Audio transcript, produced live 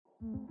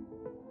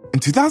In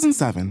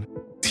 2007,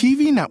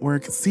 TV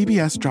network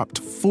CBS dropped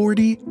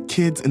 40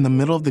 kids in the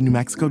middle of the New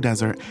Mexico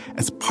desert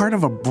as part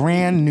of a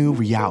brand new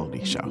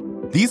reality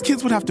show. These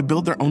kids would have to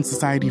build their own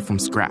society from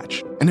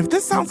scratch. And if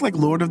this sounds like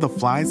Lord of the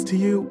Flies to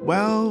you,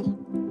 well,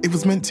 it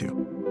was meant to.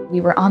 We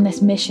were on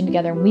this mission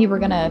together, and we were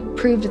going to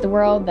prove to the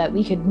world that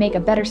we could make a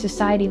better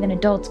society than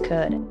adults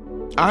could.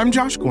 I'm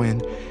Josh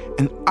Gwynn,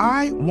 and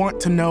I want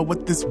to know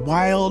what this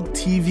wild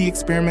TV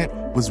experiment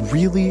was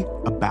really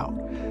about.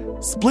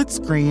 Split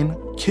Screen,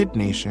 Kid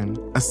Nation,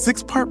 a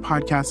 6-part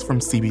podcast from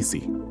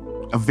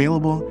CBC.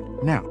 Available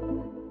now.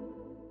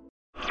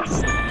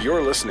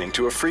 You're listening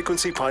to a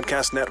Frequency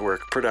Podcast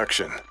Network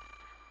production.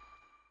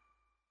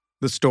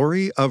 The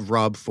story of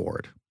Rob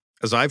Ford,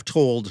 as I've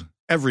told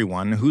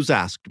everyone who's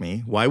asked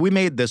me why we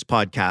made this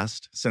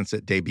podcast since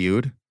it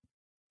debuted,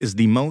 is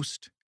the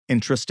most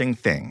interesting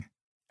thing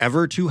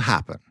ever to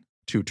happen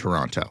to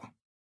Toronto.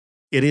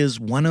 It is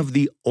one of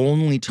the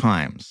only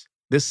times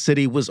this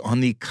city was on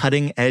the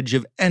cutting edge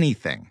of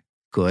anything,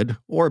 good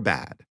or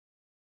bad.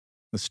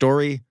 The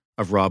story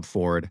of Rob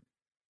Ford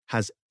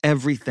has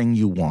everything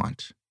you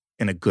want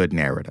in a good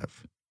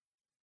narrative.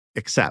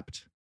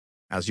 Except,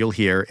 as you'll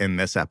hear in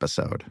this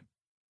episode,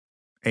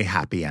 a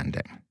happy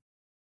ending.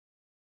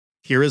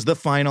 Here is the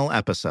final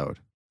episode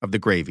of The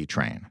Gravy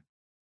Train.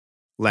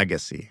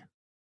 Legacy.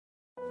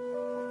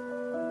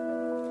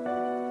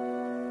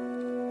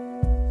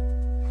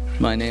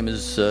 My name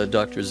is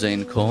Dr.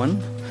 Zane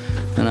Cohen,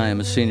 and I am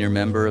a senior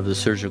member of the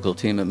surgical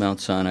team at Mount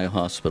Sinai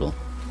Hospital.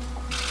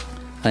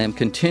 I am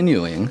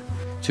continuing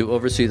to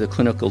oversee the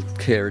clinical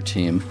care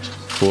team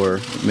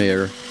for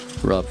Mayor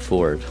Rob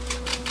Ford.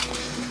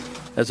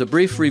 As a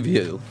brief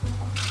review,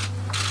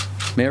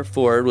 Mayor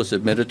Ford was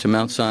admitted to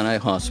Mount Sinai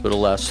Hospital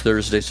last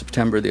Thursday,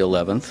 September the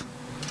 11th.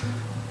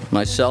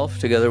 Myself,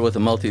 together with a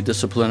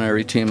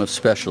multidisciplinary team of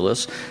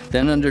specialists,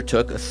 then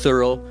undertook a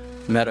thorough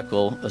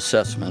medical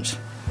assessment.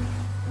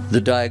 The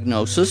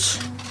diagnosis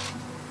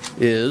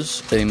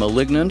is a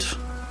malignant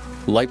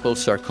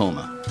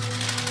liposarcoma.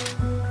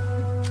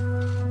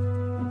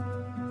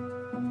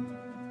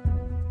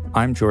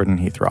 I'm Jordan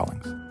Heath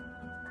Rawlings.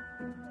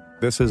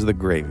 This is The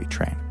Gravy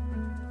Train.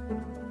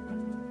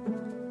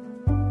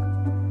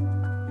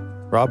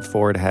 Rob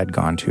Ford had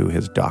gone to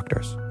his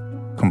doctors,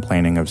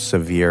 complaining of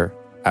severe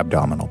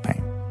abdominal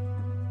pain.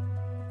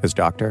 His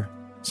doctor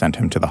sent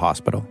him to the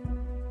hospital,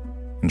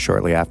 and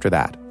shortly after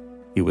that,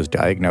 he was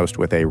diagnosed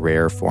with a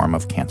rare form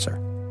of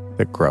cancer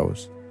that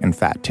grows in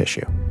fat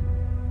tissue.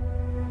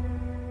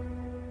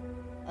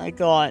 I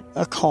got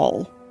a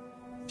call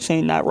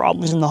saying that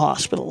Rob was in the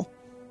hospital,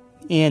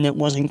 and it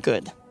wasn't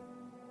good.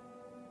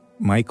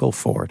 Michael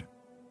Ford,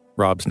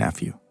 Rob's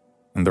nephew,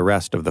 and the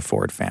rest of the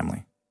Ford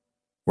family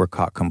were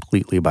caught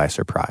completely by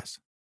surprise.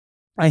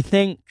 I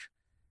think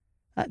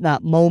at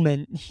that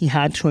moment he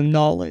had to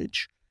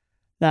acknowledge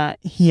that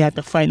he had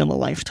the fight of a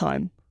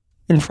lifetime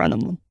in front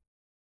of him.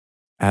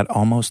 At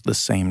almost the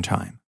same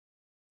time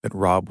that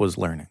Rob was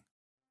learning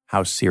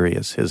how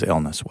serious his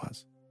illness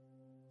was,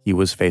 he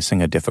was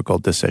facing a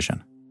difficult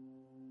decision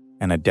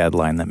and a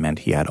deadline that meant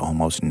he had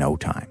almost no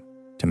time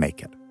to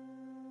make it.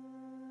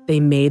 They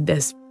made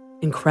this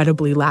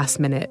incredibly last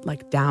minute,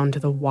 down to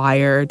the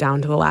wire,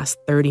 down to the last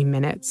 30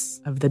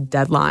 minutes of the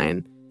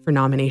deadline for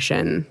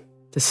nomination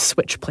to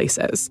switch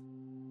places.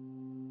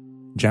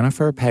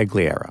 Jennifer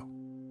Pagliaro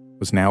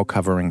was now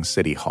covering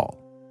City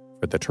Hall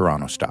for the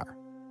Toronto Star.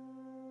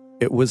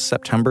 It was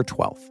September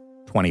 12th,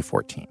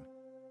 2014,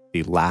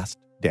 the last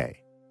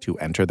day to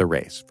enter the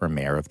race for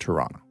mayor of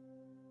Toronto.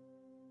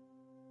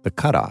 The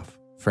cutoff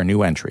for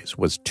new entries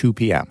was 2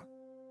 p.m.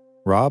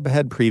 Rob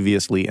had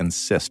previously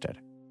insisted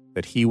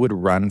that he would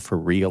run for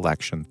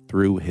re-election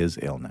through his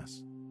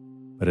illness.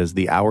 But as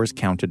the hours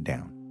counted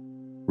down,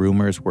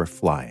 rumors were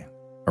flying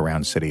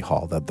around City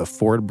Hall that the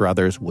Ford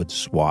brothers would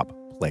swap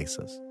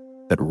places,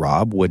 that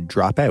Rob would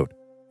drop out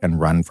and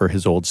run for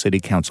his old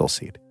city council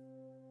seat,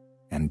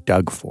 and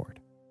Doug Ford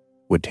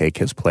would take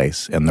his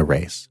place in the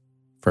race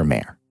for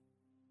mayor.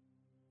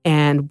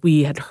 And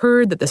we had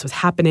heard that this was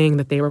happening,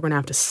 that they were going to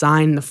have to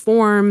sign the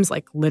forms,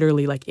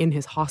 literally in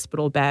his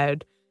hospital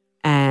bed.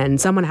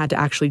 And someone had to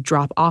actually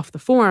drop off the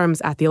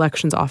forms at the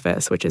elections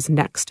office, which is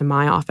next to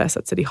my office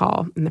at City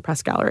Hall in the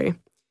press gallery.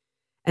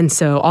 And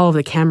so all of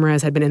the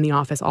cameras had been in the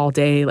office all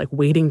day,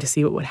 waiting to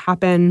see what would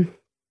happen.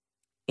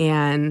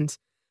 And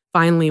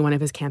finally, one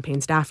of his campaign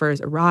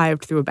staffers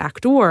arrived through a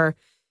back door.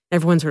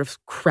 Everyone sort of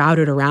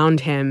crowded around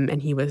him,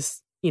 and he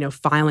was,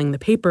 filing the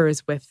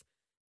papers with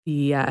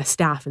the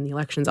staff in the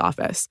elections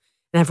office.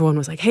 And everyone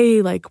was like,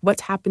 hey,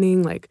 what's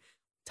happening?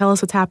 Tell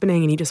us what's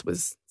happening. And he just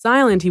was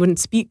silent. He wouldn't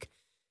speak.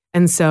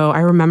 And so I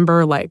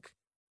remember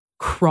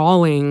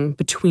crawling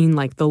between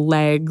the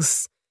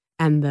legs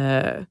and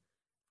the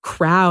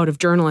crowd of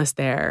journalists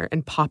there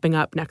and popping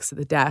up next to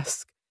the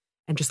desk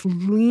and just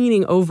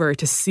leaning over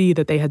to see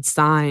that they had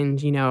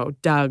signed,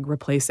 Doug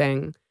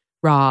replacing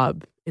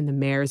Rob in the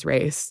mayor's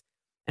race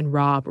and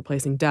Rob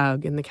replacing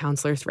Doug in the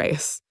councilor's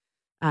race.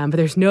 But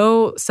there's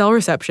no cell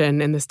reception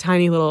in this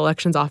tiny little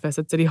elections office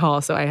at City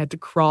Hall, so I had to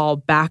crawl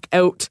back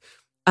out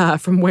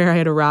from where I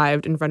had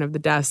arrived in front of the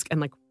desk and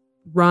like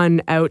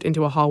run out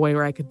into a hallway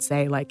where I could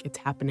say like, it's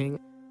happening.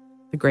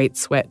 The Great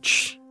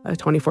Switch,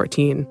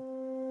 2014.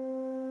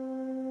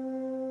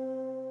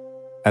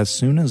 As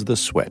soon as the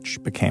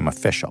switch became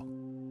official,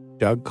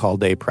 Doug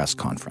called a press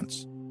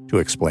conference to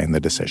explain the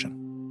decision.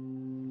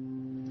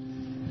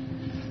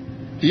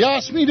 He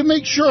asked me to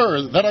make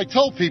sure that I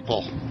tell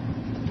people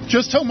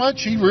just how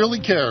much he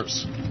really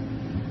cares.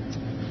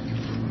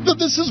 That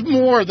this is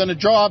more than a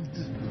job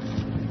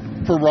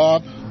for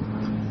Rob.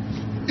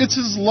 It's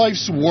his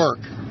life's work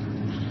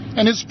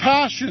and his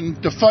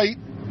passion to fight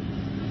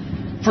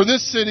for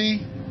this city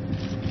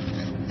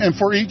and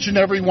for each and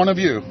every one of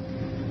you.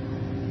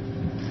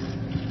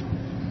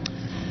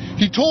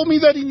 He told me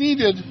that he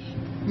needed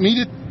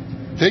me to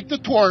take the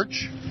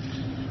torch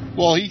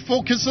while he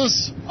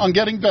focuses on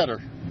getting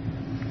better.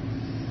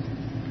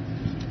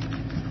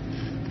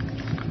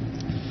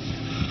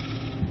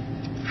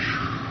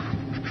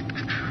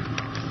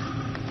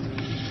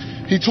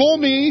 He told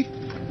me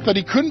that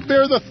he couldn't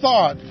bear the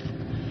thought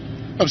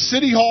of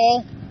City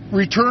Hall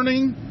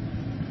returning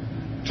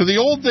to the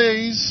old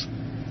days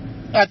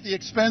at the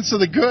expense of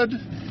the good,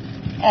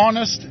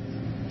 honest,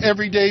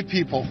 everyday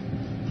people.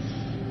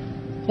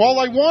 While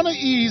I want to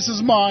ease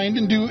his mind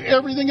and do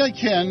everything I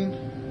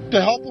can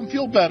to help him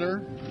feel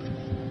better,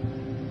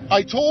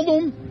 I told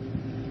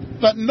him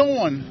that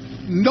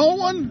no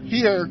one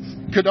here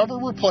could ever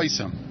replace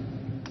him.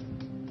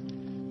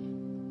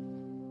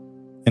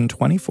 In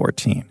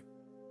 2014,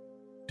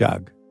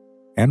 Doug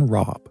and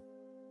Rob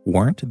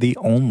weren't the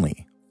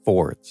only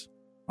Fords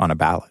on a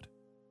ballot.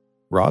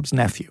 Rob's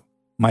nephew,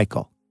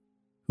 Michael,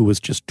 who was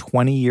just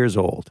 20 years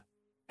old,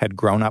 had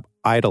grown up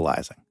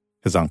idolizing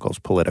his uncle's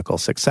political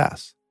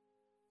success,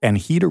 and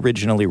he'd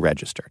originally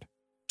registered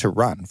to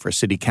run for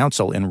city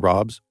council in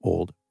Rob's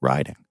old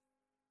riding.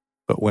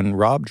 But when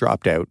Rob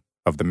dropped out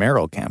of the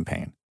mayoral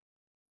campaign,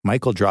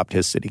 Michael dropped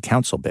his city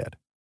council bid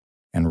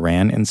and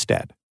ran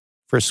instead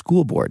for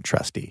school board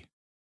trustee,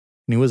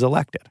 and he was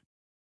elected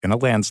in a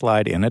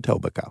landslide in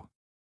Etobicoke.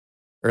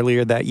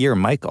 Earlier that year,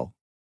 Michael,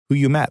 who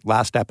you met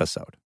last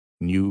episode,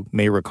 and you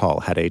may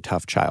recall had a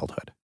tough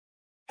childhood,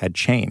 had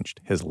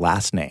changed his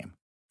last name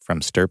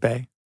from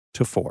Stirpe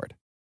to Ford.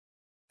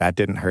 That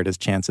didn't hurt his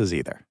chances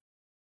either.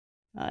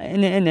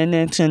 And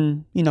it's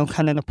in,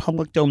 kind of the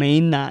public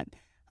domain that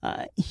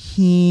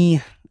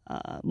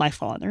my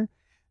father,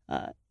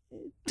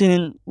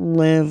 didn't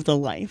live the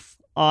life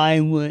I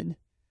would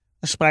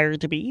aspire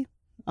to be,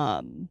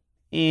 or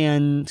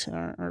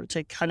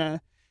to kind of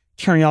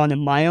carry on in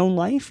my own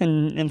life,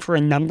 and for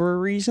a number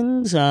of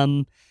reasons.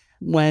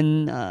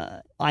 When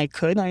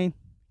I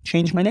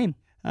changed my name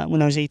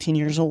when I was 18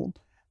 years old.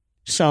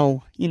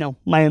 So,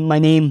 my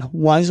name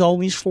was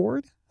always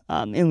Ford.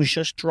 It was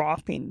just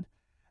dropping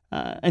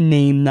a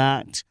name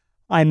that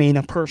I made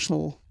a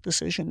personal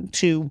decision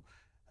to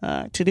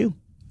do.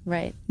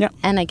 Right. Yeah.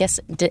 And I guess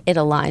it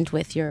aligned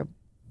with your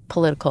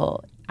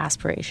political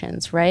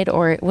aspirations, right?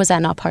 Or was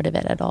that not part of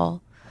it at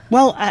all?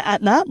 Well,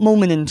 at that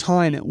moment in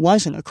time, it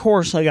wasn't. Of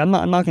course, I'm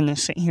not going to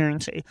sit here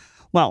and say,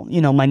 well,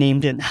 my name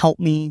didn't help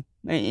me,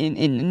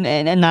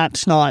 and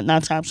that's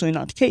absolutely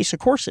not the case. Of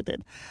course it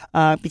did,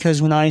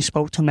 because when I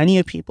spoke to many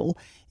of people,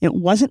 it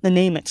wasn't the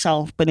name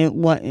itself, but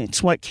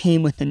it's what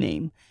came with the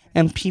name,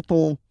 and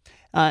people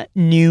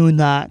knew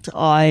that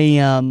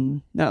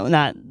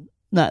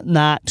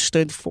that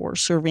stood for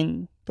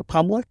serving the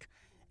public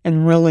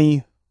and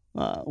really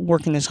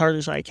working as hard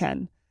as I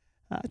can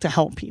to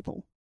help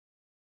people.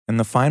 In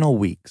the final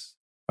weeks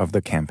of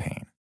the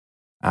campaign,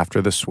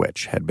 after the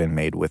switch had been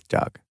made with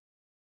Doug,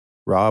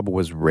 Rob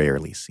was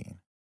rarely seen.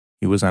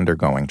 He was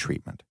undergoing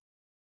treatment.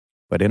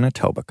 But in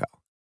Etobicoke,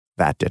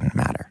 that didn't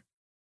matter.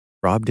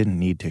 Rob didn't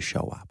need to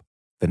show up.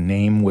 The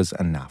name was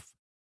enough.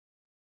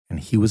 And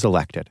he was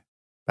elected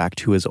back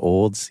to his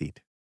old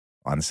seat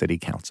on city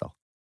council.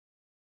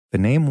 The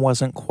name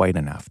wasn't quite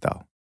enough,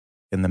 though,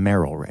 in the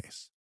mayoral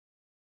race.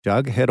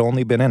 Doug had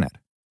only been in it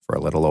for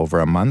a little over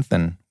a month,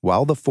 and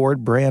while the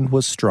Ford brand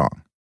was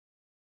strong,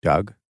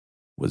 Doug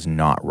was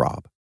not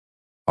Rob.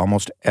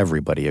 Almost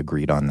everybody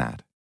agreed on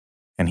that.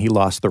 And he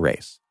lost the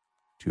race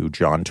to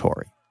John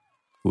Tory,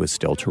 who is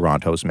still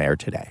Toronto's mayor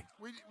today.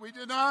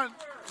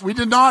 We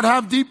did not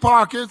have deep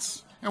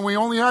pockets, and we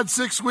only had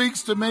 6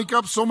 weeks to make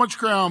up so much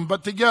ground,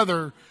 but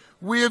together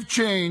we have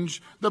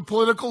changed the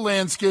political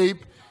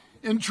landscape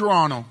in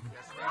Toronto.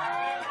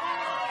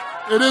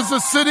 It is a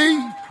city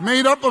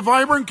made up of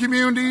vibrant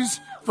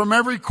communities from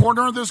every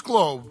corner of this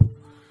globe,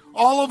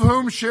 all of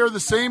whom share the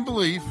same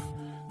belief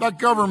that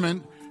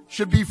government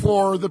should be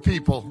for the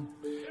people.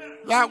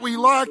 That we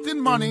lacked in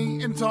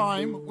money and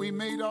time, we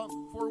made up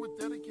for with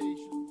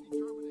dedication,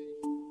 determination.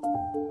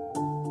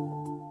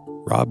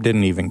 Rob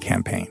didn't even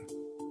campaign,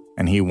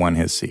 and he won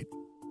his seat.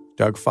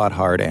 Doug fought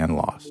hard and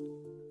lost.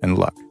 And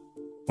look,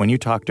 when you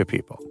talk to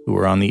people who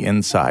were on the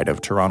inside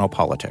of Toronto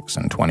politics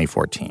in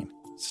 2014,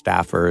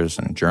 staffers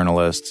and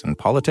journalists and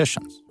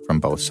politicians from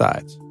both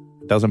sides,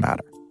 it doesn't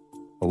matter.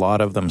 A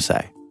lot of them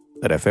say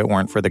that if it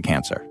weren't for the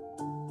cancer,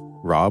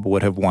 Rob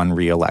would have won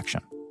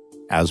re-election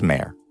as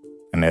mayor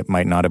and it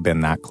might not have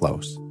been that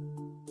close.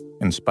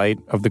 In spite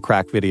of the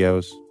crack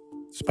videos,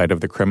 in spite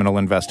of the criminal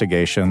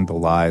investigation, the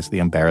lies, the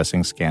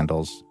embarrassing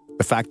scandals,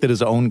 the fact that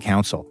his own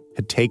counsel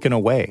had taken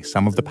away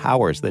some of the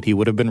powers that he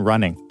would have been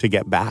running to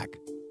get back,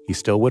 he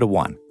still would have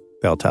won,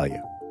 they'll tell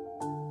you.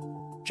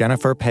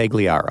 Jennifer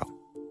Pagliaro,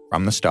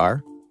 from The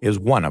Star, is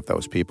one of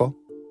those people.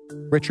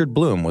 Richard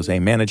Bloom was a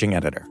managing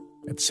editor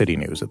at City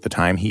News at the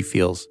time. He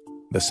feels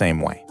the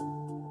same way.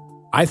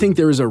 I think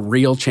there is a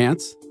real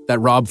chance that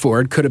Rob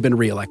Ford could have been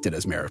reelected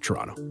as mayor of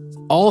Toronto.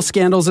 All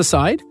scandals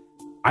aside,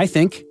 I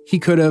think he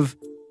could have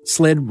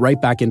slid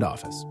right back into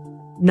office.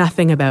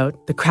 Nothing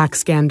about the crack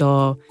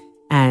scandal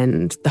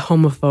and the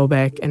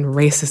homophobic and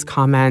racist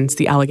comments,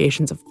 the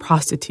allegations of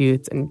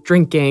prostitutes and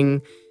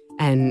drinking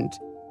and,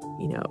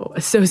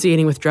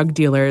 associating with drug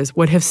dealers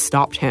would have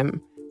stopped him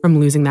from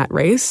losing that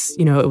race.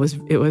 It was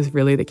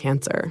really the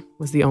cancer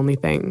was the only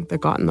thing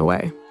that got in the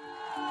way.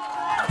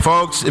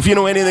 Folks, if you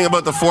know anything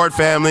about the Ford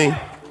family,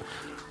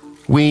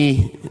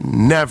 we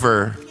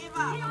never,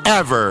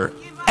 ever,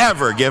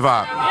 ever give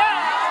up.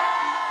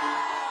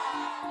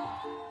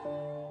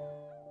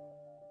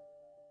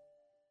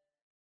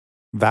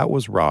 That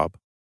was Rob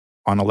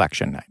on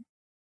election night,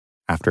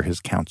 after his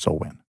council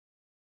win,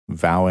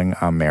 vowing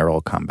a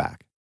mayoral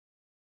comeback.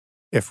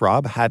 If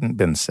Rob hadn't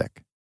been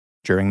sick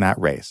during that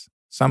race,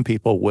 some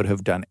people would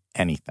have done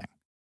anything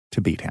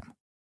to beat him.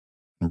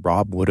 And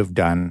Rob would have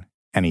done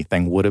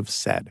anything, would have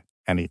said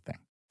anything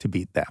to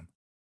beat them.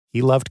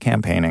 He loved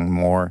campaigning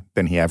more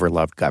than he ever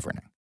loved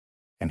governing.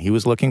 And he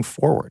was looking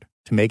forward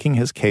to making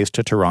his case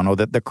to Toronto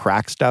that the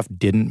crack stuff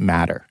didn't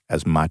matter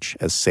as much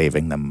as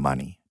saving the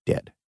money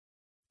did.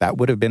 That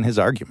would have been his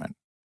argument.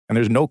 And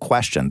there's no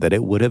question that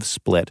it would have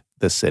split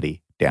the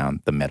city down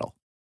the middle.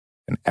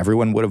 And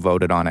everyone would have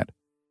voted on it,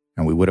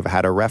 and we would have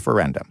had a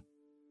referendum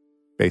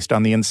based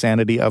on the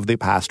insanity of the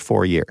past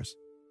 4 years,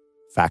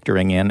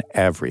 factoring in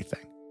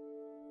everything.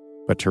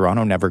 But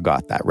Toronto never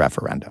got that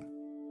referendum,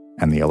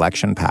 and the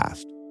election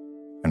passed,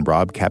 and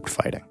Rob kept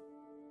fighting.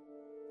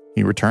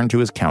 He returned to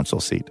his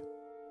council seat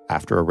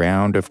after a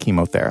round of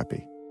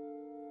chemotherapy,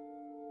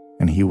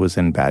 and he was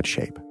in bad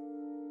shape.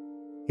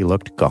 He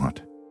looked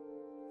gaunt.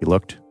 He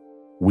looked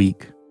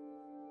weak.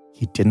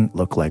 He didn't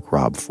look like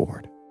Rob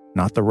Ford,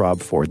 not the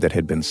Rob Ford that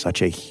had been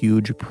such a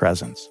huge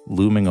presence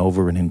looming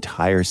over an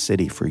entire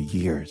city for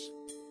years.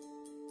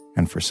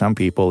 And for some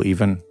people,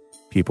 even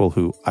people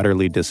who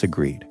utterly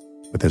disagreed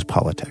with his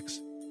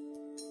politics,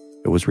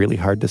 it was really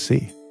hard to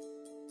see.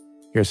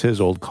 Here's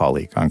his old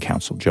colleague on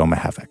council, Joe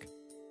Mihevc.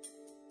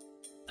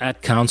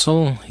 At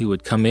council, he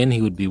would come in,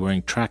 he would be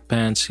wearing track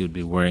pants, he would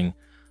be wearing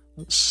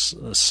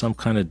some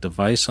kind of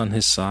device on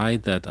his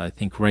side that I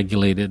think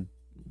regulated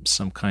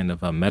some kind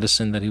of a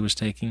medicine that he was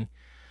taking.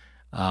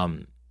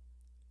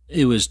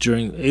 It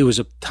was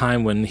a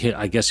time when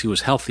I guess he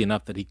was healthy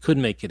enough that he could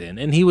make it in,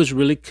 and he was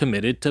really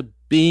committed to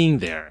being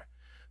there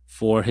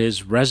for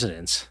his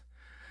residents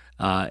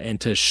and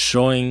to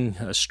showing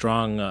a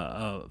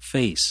strong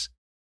face.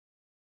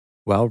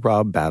 While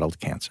Rob battled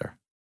cancer,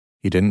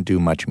 he didn't do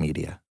much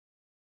media.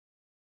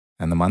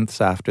 And the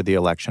months after the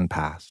election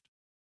passed,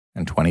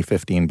 and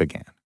 2015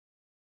 began.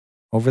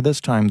 Over this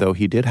time, though,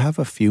 he did have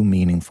a few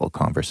meaningful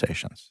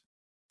conversations,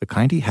 the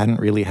kind he hadn't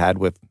really had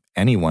with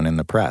anyone in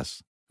the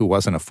press who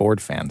wasn't a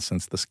Ford fan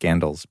since the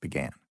scandals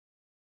began.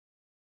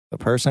 The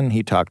person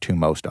he talked to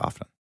most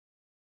often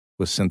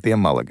was Cynthia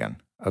Mulligan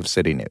of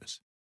City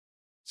News.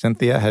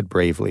 Cynthia had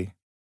bravely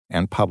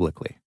and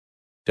publicly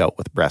dealt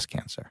with breast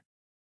cancer,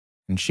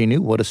 and she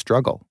knew what a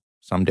struggle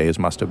some days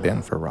must have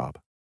been for Rob.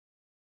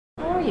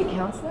 How are you,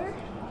 counselor?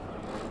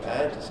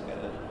 I just got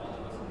a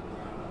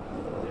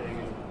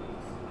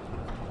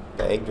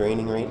bag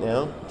draining right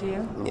now. Do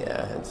you?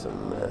 Yeah, I had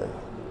some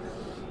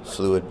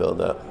fluid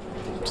buildup.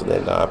 So they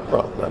had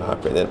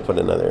they had to put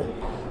another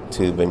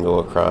tube and go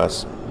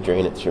across,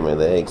 drain it through my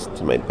legs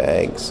to my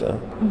bag.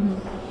 So.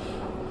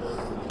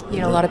 You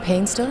in a lot of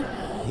pain still?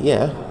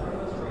 Yeah.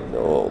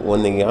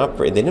 When they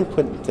operated, they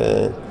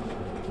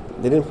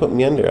didn't put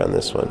me under on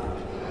this one.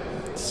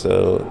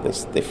 So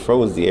they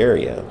froze the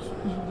area.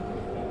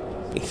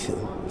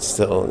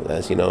 Still,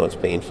 as you know, it's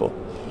painful.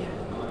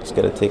 Yeah. Just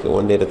got to take it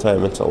one day at a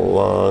time. It's a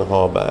long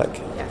haul back.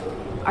 Yeah.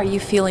 Are you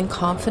feeling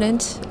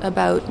confident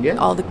about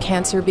all the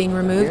cancer being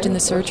removed in the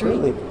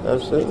surgery?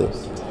 Absolutely.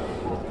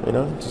 You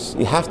know,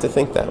 you have to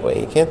think that way.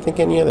 You can't think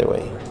any other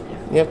way.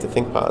 You have to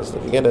think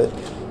positive. You got to,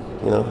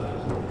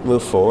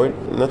 move forward,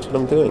 and that's what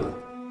I'm doing.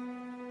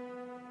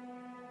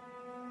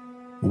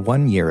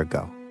 1 year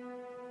ago,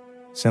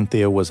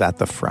 Cynthia was at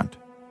the front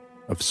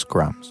of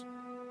scrums,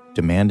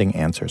 demanding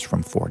answers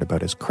from Ford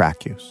about his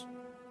crack use,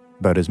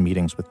 about his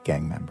meetings with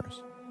gang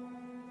members.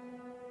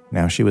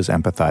 Now she was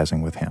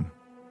empathizing with him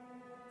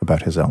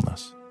about his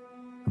illness,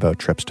 about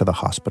trips to the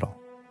hospital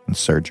and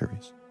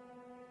surgeries.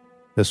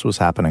 This was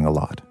happening a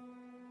lot.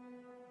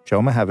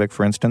 Joe Mihevc,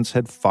 for instance,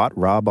 had fought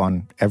Rob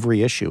on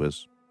every issue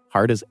as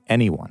hard as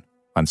anyone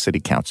on city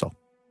council.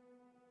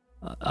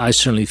 I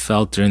certainly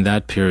felt during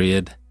that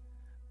period,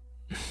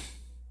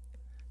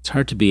 it's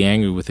hard to be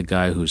angry with a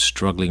guy who's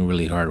struggling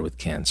really hard with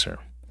cancer.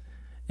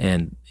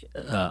 And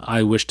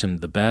I wished him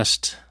the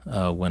best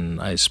when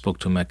I spoke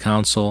to him at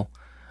council.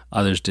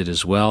 Others did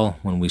as well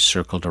when we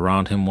circled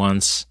around him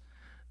once,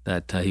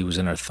 that he was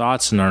in our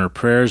thoughts and our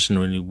prayers,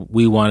 and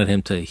we wanted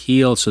him to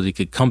heal so that he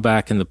could come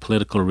back in the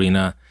political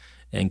arena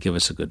and give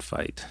us a good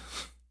fight.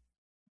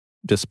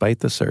 Despite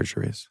the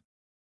surgeries,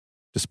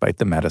 despite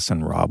the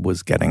medicine, Rob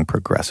was getting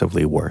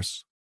progressively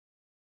worse.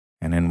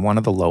 And in one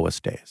of the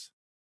lowest days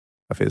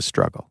of his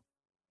struggle,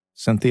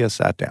 Cynthia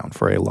sat down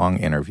for a long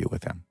interview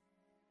with him.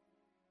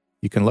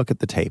 You can look at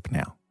the tape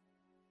now.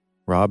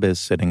 Rob is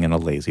sitting in a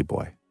lazy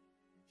boy.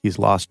 He's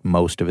lost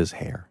most of his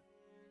hair.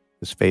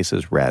 His face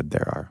is red.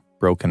 There are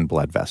broken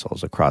blood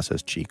vessels across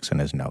his cheeks and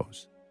his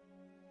nose.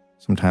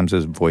 Sometimes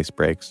his voice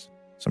breaks.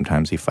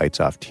 Sometimes he fights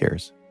off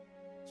tears.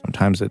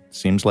 Sometimes it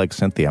seems like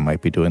Cynthia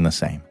might be doing the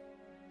same.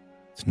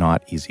 It's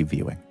not easy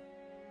viewing.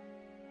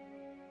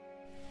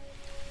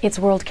 It's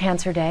World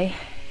Cancer Day.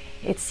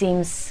 It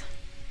seems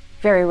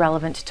very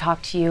relevant to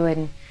talk to you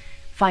and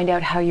find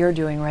out how you're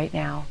doing right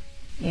now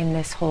in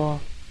this whole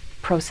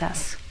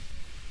process.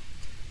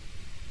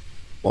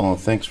 Well,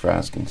 thanks for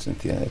asking,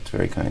 Cynthia. It's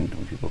very kind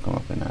when people come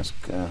up and ask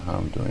how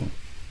I'm doing.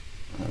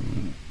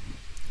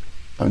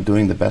 I'm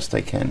doing the best I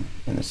can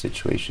in the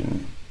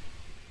situation.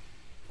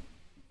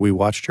 We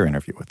watched your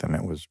interview with him.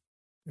 It was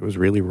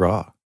really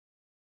raw.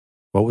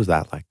 What was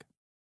that like?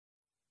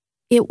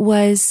 It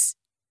was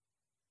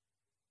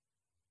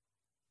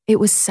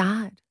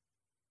sad.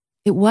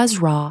 It was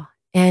raw,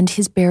 and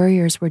his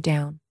barriers were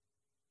down.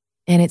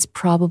 And it's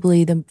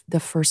probably the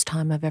first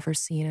time I've ever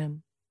seen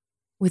him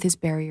with his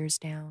barriers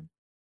down.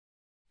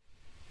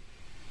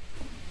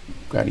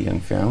 Got a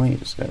young family. You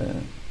just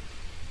gotta,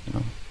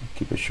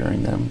 keep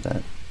assuring them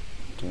that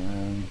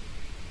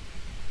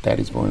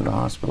Daddy's going to the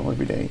hospital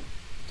every day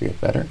to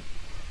get better,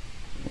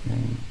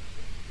 and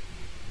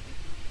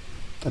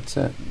that's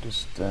it.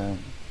 Just, but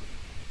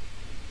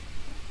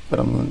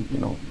I'm,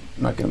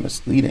 not going to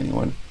mislead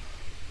anyone.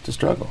 It's a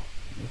struggle.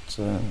 It's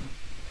a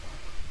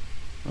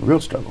real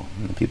struggle.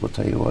 And people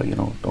tell you, well,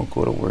 don't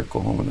go to work, go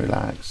home and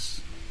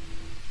relax.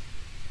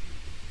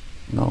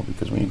 No,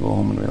 because when you go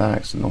home and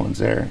relax and no one's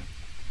there,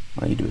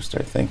 all you do is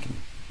start thinking.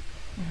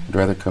 I'd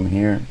rather come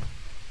here,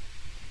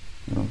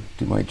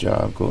 do my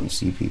job, go out and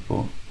see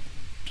people,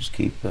 just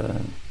keep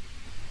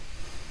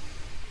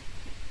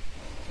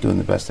doing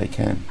the best I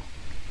can.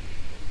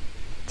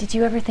 Did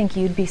you ever think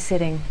you'd be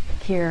sitting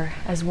here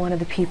as one of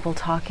the people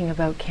talking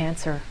about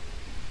cancer,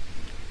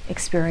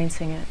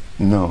 experiencing it?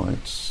 No,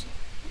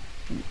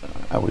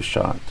 I was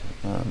shocked.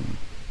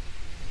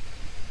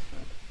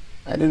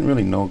 I didn't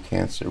really know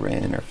cancer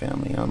ran in our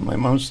family. On my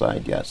mom's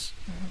side, yes,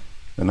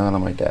 but not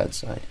on my dad's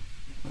side.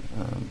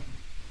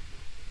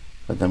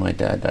 But then my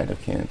dad died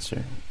of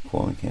cancer,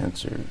 colon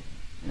cancer,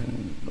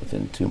 and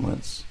within 2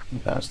 months he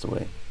passed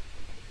away.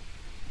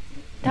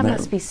 That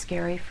must be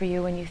scary for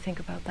you when you think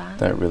about that.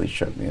 That really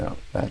shook me up.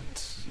 I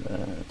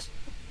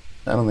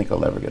don't think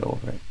I'll ever get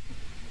over it.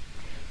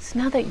 So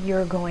now that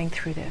you're going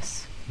through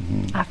this,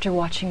 after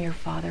watching your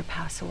father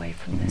pass away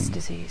from this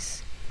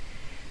disease,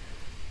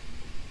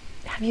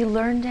 have you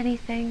learned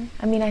anything?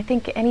 I mean, I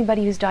think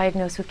anybody who's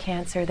diagnosed with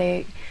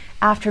cancer,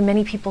 after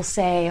many people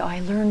say, oh, I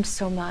learned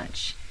so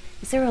much.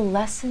 Is there a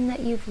lesson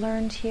that you've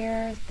learned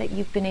here that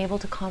you've been able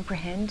to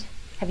comprehend?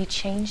 Have you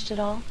changed at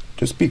all?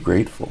 Just be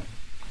grateful.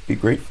 Be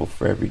grateful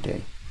for every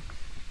day.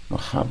 No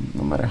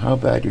matter how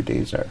bad your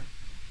days are,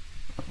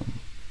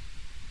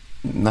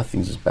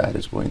 nothing's as bad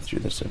as going through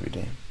this every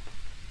day.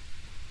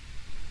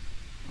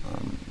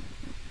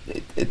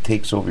 It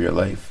takes over your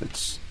life.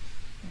 It's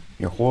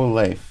your whole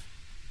life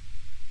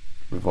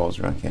revolves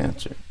around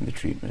cancer and the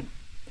treatment,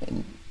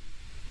 and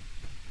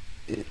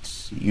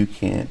you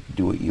can't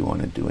do what you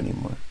want to do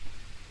anymore.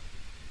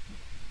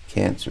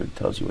 Cancer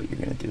tells you what you're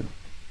going to do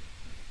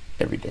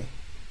every day.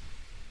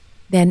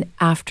 Then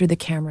after the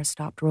camera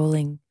stopped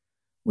rolling,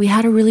 we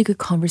had a really good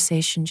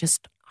conversation,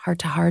 just heart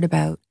to heart,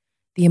 about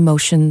the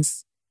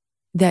emotions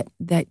that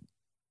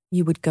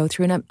you would go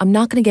through. And I'm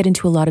not going to get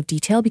into a lot of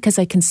detail because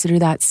I consider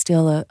that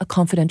still a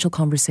confidential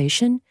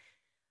conversation.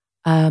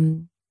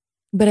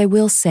 But I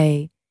will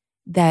say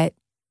that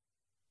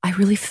I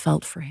really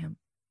felt for him.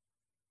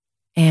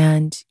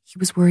 And he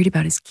was worried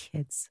about his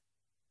kids,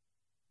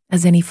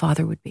 as any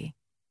father would be.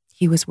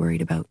 He was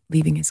worried about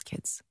leaving his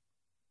kids.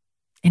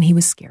 And he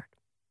was scared.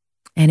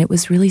 And it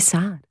was really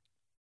sad.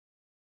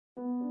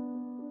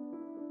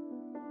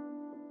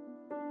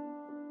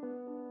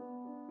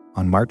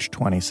 On March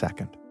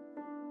 22nd,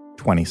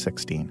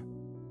 2016,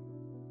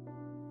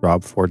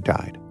 Rob Ford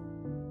died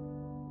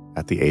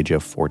at the age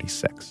of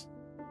 46.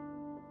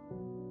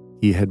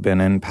 He had been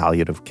in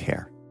palliative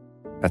care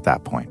at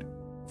that point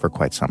for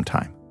quite some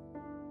time.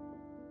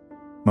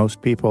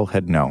 Most people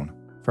had known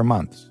for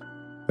months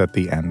that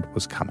the end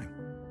was coming.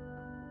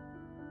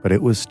 But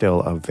it was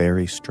still a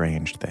very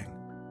strange thing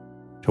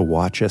to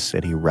watch a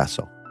city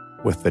wrestle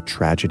with the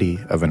tragedy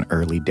of an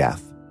early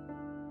death,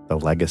 the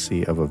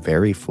legacy of a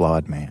very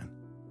flawed man,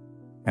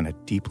 and a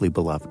deeply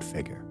beloved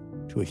figure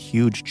to a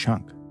huge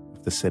chunk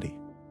of the city.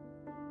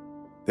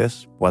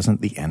 This wasn't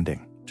the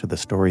ending to the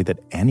story that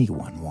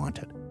anyone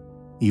wanted.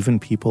 even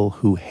people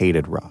who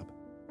hated Rob,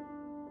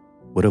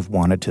 would have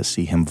wanted to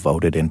see him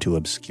voted into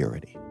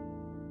obscurity.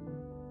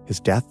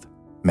 His death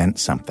meant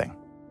something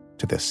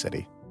to this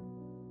city.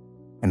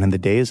 And in the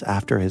days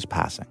after his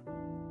passing,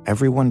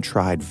 everyone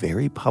tried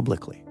very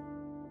publicly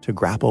to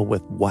grapple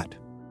with what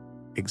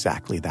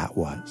exactly that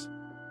was.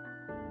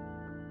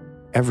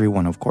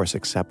 Everyone, of course,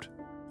 except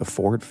the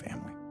Ford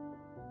family,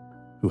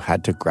 who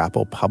had to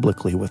grapple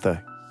publicly with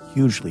a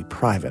hugely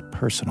private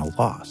personal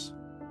loss.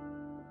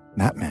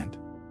 That meant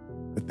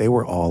that they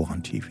were all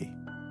on TV,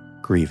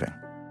 grieving,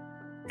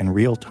 in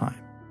real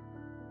time.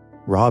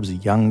 Rob's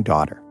young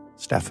daughter,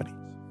 Stephanie,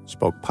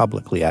 spoke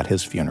publicly at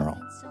his funeral,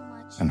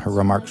 and her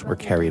remarks were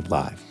carried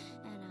live.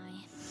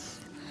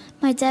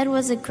 My dad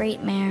was a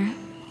great mayor.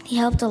 He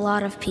helped a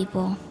lot of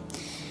people.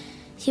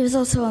 He was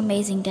also an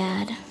amazing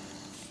dad.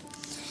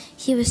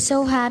 He was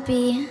so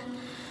happy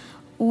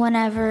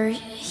whenever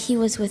he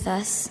was with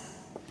us.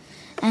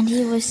 And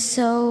he was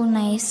so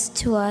nice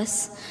to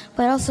us,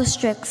 but also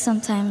strict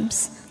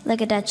sometimes,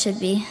 like a dad should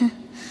be.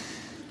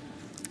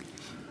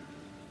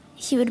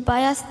 He would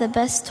buy us the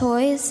best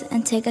toys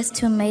and take us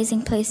to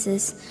amazing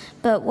places,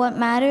 but what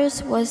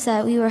matters was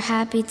that we were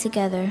happy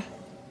together.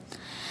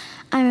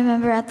 I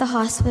remember at the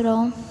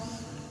hospital,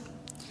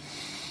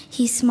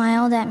 he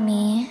smiled at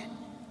me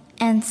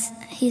and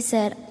he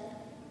said,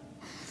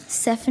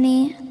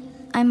 "Stephanie,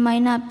 I might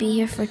not be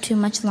here for too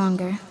much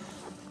longer."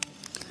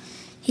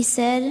 He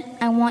said,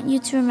 "I want you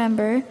to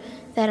remember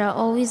that I'll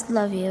always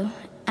love you.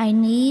 I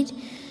need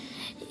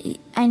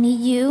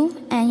you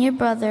and your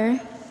brother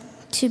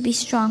to be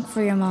strong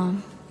for your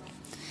mom.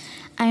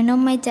 I know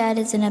my dad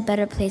is in a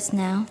better place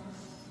now,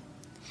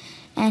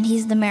 and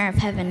he's the mayor of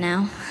heaven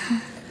now."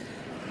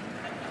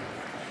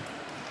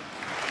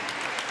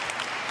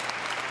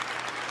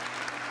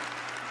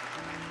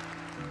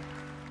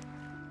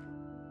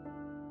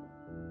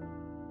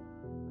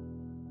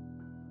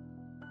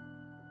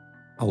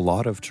 A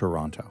lot of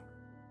Toronto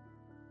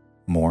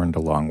mourned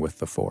along with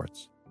the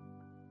Fords.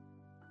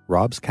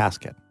 Rob's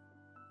casket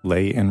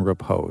lay in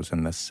repose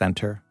in the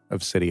center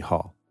of City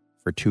Hall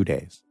for 2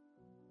 days.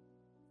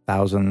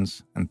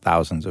 Thousands and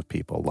thousands of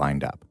people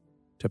lined up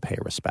to pay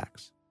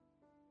respects.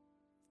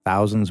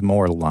 Thousands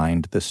more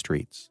lined the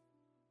streets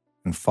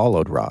and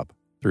followed Rob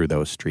through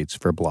those streets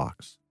for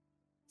blocks,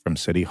 from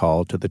City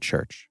Hall to the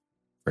church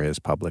for his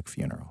public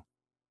funeral.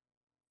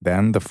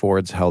 Then the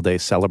Fords held a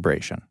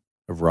celebration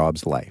of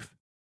Rob's life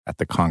at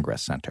the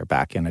Congress Center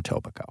back in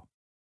Etobicoke,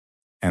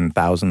 and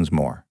thousands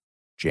more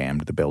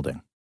jammed the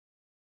building.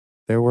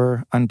 There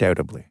were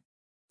undoubtedly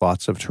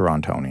lots of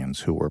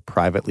Torontonians who were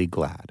privately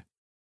glad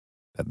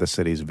that the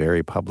city's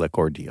very public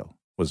ordeal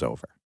was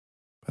over.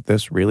 But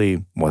this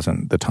really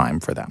wasn't the time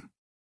for them.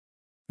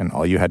 And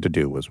all you had to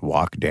do was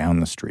walk down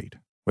the street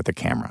with a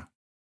camera,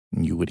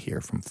 and you would hear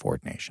from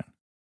Ford Nation.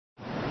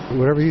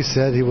 Whatever he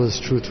said, he was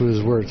true to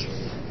his words.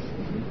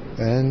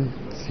 And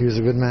he was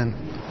a good man.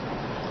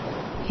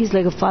 He's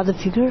like a father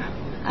figure,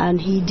 and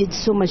he did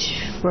so much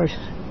for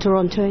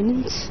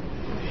Torontonians.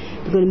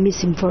 We're going to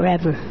miss him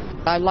forever.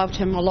 I loved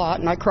him a lot,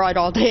 and I cried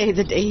all day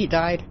the day he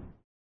died.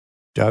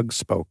 Doug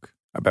spoke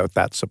about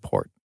that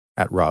support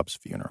at Rob's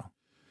funeral.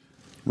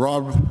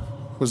 Rob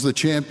was the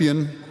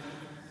champion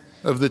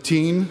of the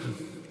teen.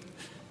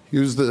 He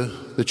was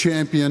the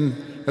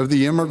champion of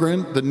the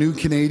immigrant, the new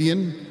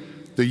Canadian,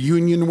 the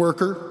union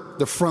worker,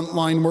 the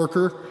frontline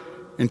worker,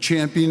 and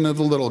champion of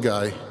the little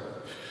guy.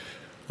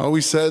 I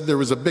always said there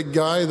was a big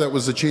guy that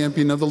was the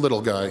champion of the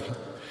little guy.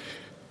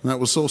 And that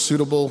was so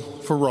suitable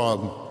for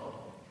Rob.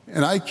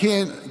 And I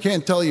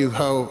can't tell you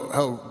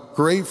how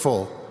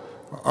grateful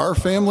our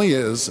family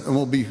is, and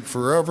will be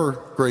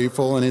forever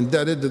grateful and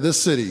indebted to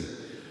this city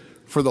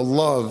for the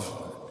love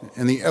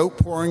and the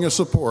outpouring of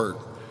support.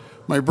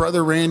 My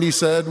brother Randy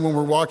said when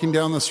we're walking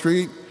down the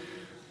street,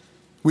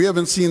 we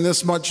haven't seen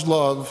this much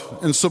love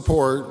and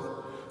support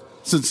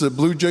since the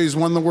Blue Jays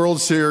won the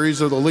World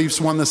Series or the Leafs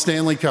won the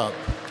Stanley Cup.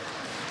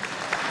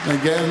 And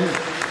again,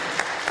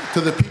 to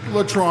the people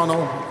of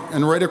Toronto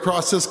and right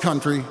across this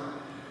country,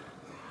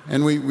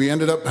 and we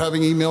ended up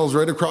having emails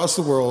right across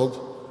the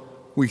world,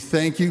 we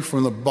thank you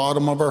from the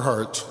bottom of our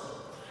hearts.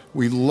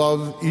 We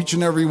love each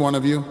and every one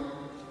of you.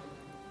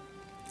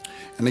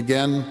 And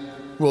again,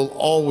 we'll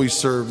always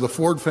serve, the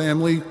Ford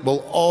family will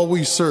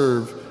always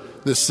serve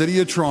the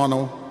city of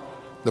Toronto,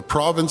 the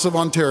province of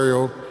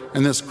Ontario,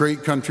 and this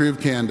great country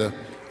of Canada.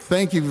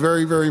 Thank you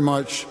very, very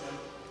much.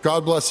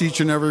 God bless each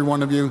and every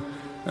one of you.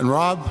 And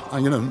Rob,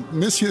 I'm going to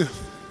miss you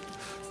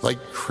like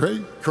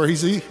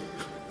crazy.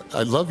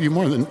 I love you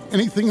more than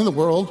anything in the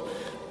world.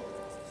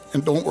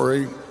 And don't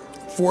worry,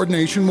 Ford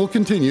Nation will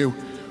continue.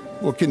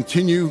 We'll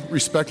continue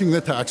respecting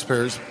the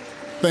taxpayers.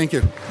 Thank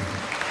you.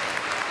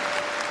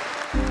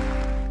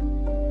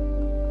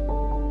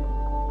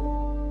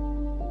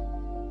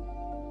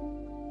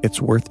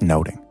 It's worth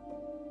noting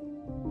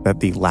that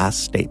the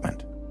last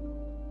statement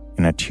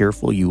in a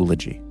tearful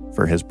eulogy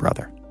for his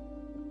brother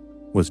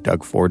was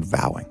Doug Ford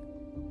vowing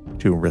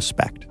to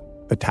respect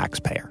the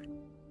taxpayer.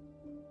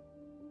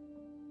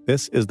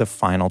 This is the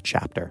final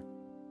chapter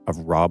of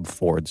Rob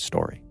Ford's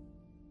story.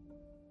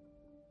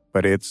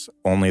 But it's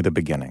only the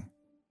beginning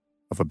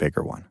of a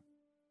bigger one.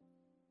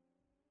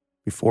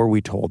 Before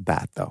we told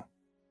that, though,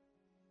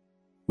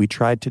 we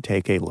tried to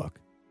take a look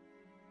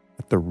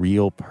at the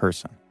real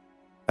person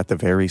at the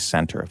very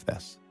center of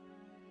this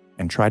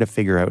and try to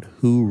figure out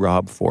who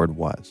Rob Ford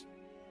was.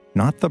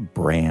 Not the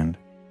brand,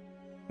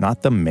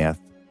 not the myth,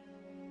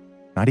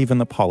 not even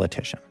the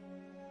politician,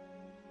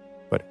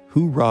 but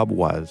who Rob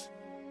was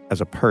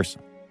as a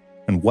person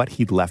and what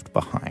he'd left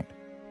behind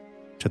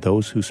to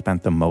those who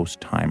spent the most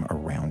time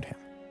around him.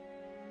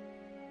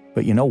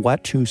 But you know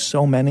what? To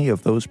so many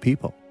of those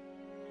people,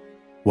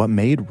 what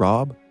made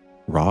Rob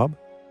Rob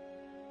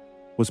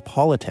was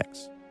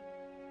politics,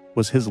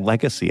 was his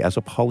legacy as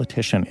a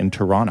politician in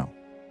Toronto,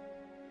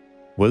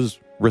 was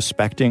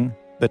respecting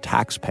the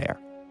taxpayer.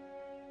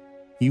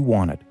 He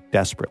wanted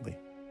desperately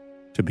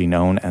to be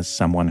known as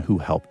someone who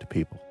helped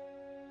people.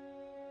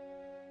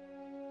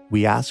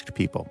 We asked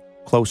people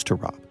close to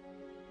Rob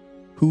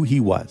who he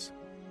was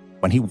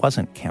when he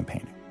wasn't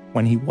campaigning,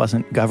 when he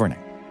wasn't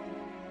governing.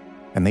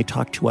 And they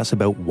talked to us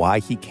about why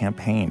he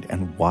campaigned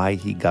and why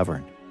he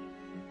governed.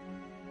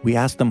 We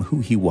asked them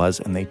who he was,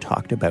 and they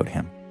talked about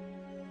him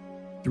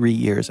 3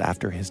 years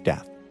after his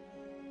death,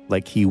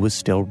 like he was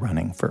still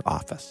running for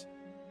office.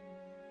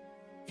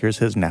 Here's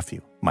his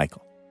nephew,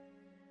 Michael.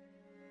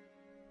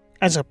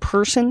 As a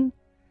person,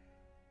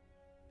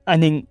 I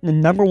think the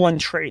number one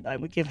trait I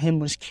would give him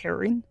was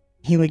caring.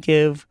 He would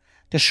give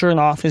the shirt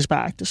off his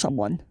back to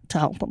someone to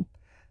help him.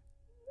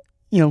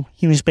 You know,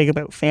 he was big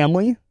about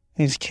family,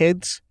 his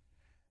kids.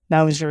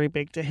 That was very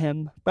big to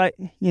him. But,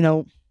 you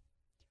know,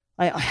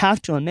 I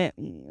have to admit,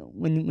 you know,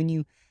 when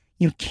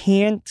you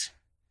can't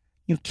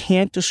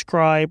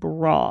describe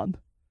Rob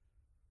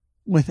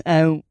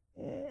without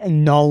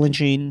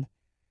acknowledging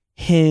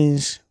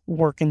his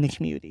work in the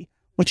community,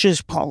 which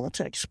is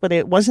politics. But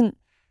it wasn't,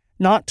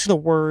 not to the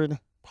word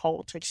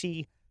politics.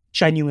 He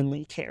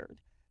genuinely cared.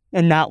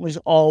 And that was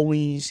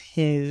always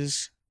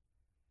his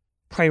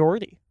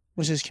priority,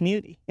 was his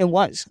community. It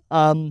was.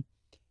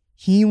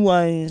 He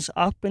was,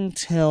 up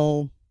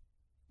until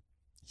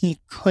he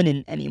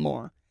couldn't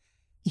anymore,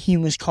 he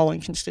was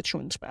calling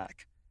constituents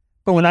back.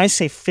 But when I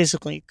say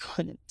physically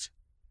couldn't,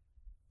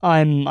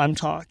 I'm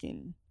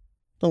talking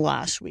the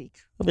last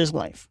week of his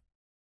life.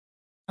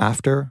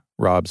 After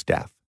Rob's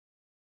death,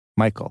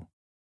 Michael,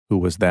 who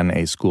was then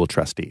a school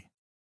trustee,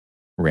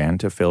 ran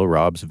to fill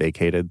Rob's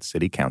vacated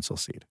city council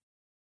seat.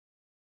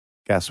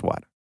 Guess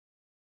what?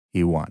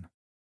 He won.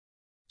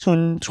 So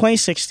in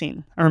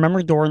 2016, I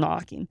remember door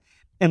knocking,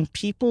 and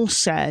people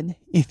said,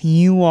 if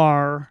you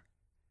are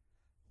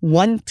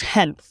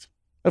 1/10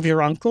 of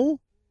your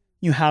uncle,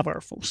 you have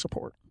our full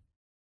support.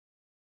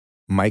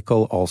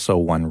 Michael also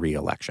won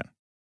re-election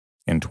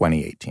in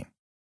 2018.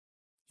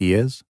 He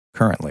is,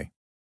 currently,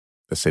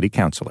 the city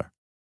councillor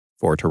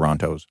for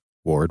Toronto's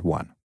Ward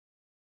 1.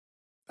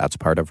 That's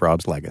part of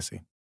Rob's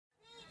legacy.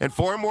 In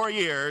 4 more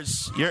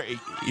years,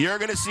 you're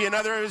going to see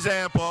another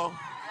example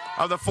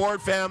of the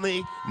Ford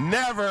family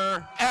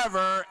never,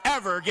 ever,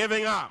 ever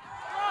giving up.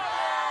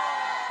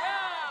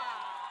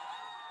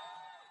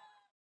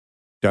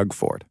 Doug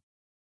Ford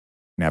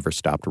never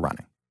stopped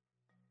running.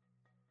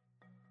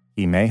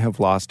 He may have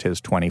lost his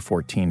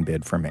 2014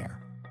 bid for mayor,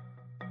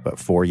 but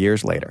 4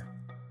 years later,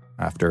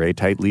 after a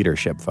tight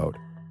leadership vote,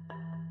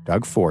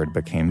 Doug Ford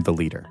became the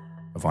leader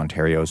of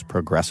Ontario's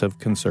Progressive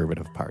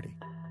Conservative Party.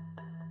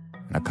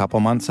 And a couple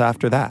months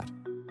after that,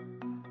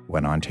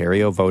 when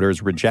Ontario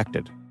voters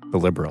rejected the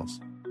Liberals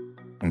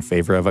in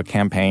favor of a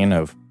campaign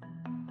of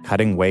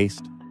cutting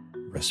waste,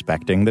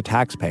 respecting the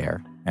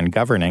taxpayer, and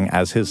governing,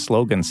 as his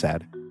slogan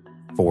said,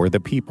 for the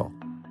people,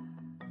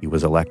 he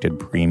was elected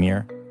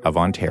Premier of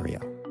Ontario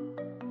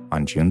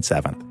on June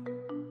 7th,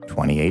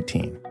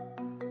 2018.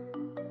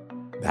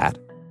 That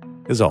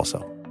is also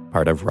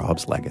part of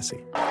Rob's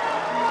legacy.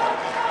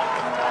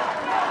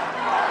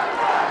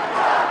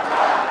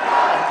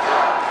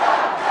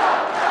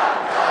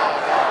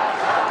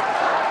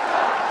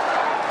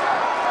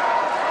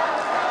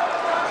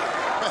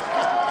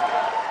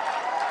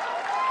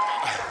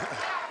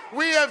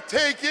 We have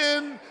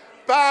taken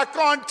back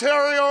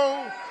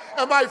Ontario,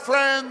 and my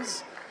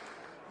friends,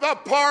 the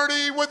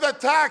party with the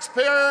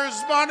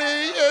taxpayers' money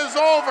is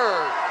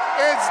over.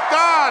 It's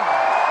done.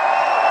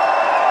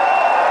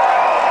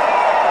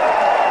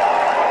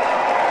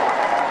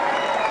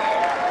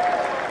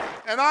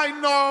 And I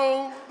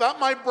know that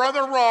my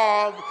brother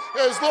Rob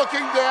is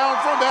looking down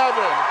from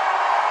heaven.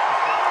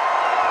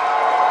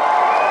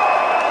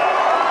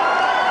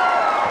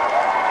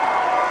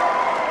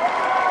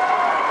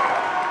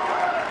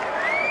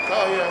 I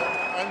tell you,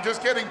 I'm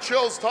just getting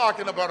chills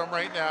talking about him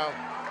right now.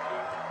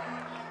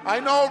 I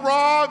know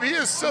Rob, he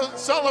is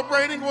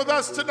celebrating with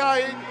us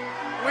tonight.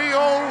 We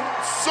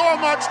owe so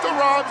much to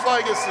Rob's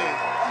legacy.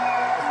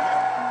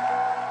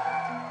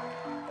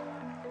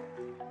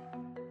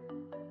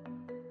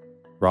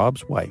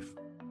 Rob's wife,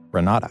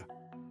 Renata,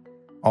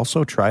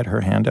 also tried her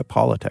hand at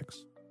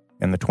politics.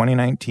 In the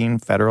 2019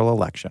 federal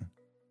election,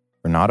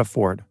 Renata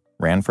Ford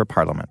ran for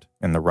parliament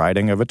in the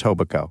riding of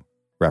Etobicoke,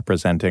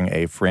 representing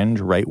a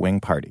fringe right-wing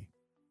party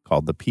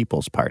called the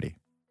People's Party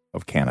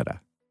of Canada.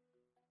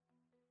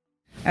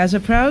 As a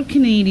proud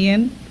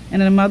Canadian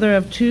and a mother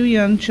of 2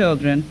 young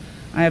children,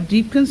 I have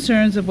deep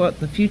concerns about what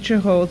the future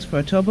holds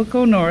for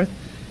Etobicoke North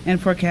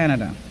and for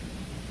Canada.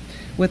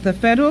 With the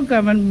federal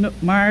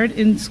government mired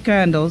in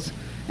scandals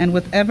and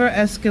with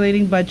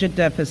ever-escalating budget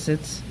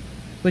deficits,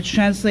 which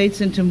translates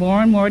into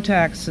more and more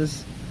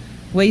taxes,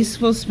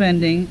 wasteful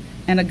spending,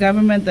 and a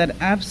government that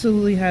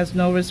absolutely has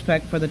no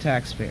respect for the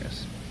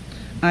taxpayers,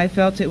 I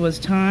felt it was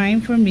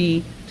time for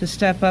me to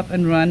step up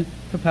and run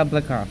for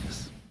public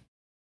office.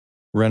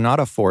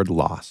 Renata Ford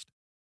lost,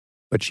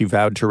 but she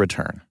vowed to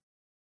return.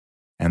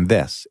 And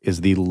this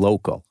is the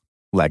local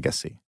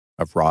legacy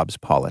of Rob's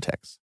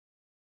politics.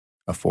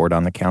 A Ford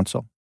on the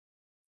council,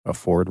 a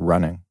Ford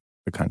running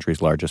the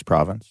country's largest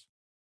province,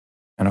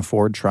 and a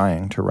Ford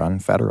trying to run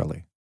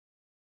federally.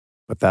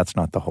 But that's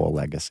not the whole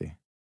legacy.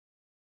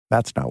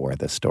 That's not where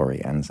this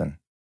story ends, and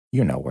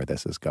you know where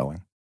this is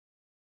going.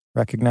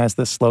 Recognize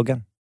this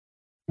slogan?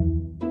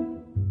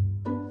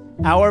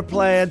 Our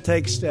plan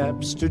takes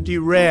steps to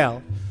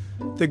derail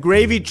the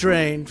gravy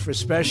train for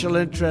special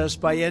interests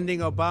by ending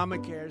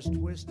Obamacare's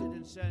twisted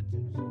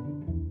incentives.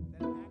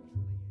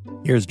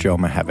 Here's Joe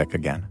Mihevc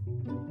again,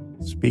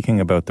 speaking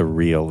about the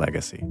real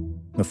legacy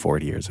the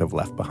Ford years have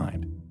left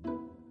behind.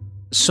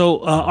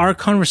 So our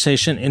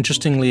conversation,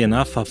 interestingly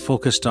enough,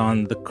 focused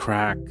on the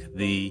crack,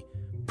 the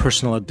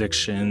personal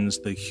addictions,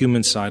 the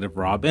human side of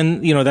Rob.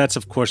 And, that's,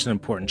 of course, an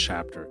important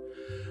chapter.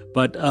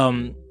 But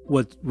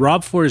what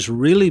Rob Ford is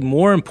really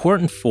more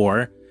important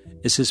for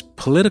is his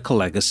political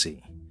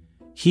legacy.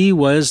 He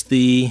was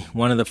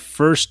one of the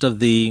first of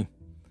the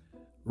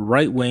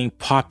right-wing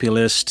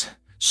populist,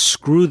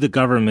 screw the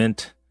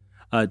government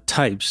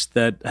types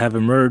that have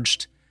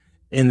emerged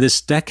in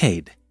this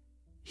decade.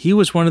 He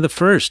was one of the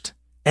first,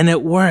 and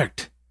it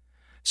worked.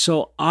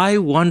 So I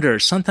wonder,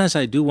 sometimes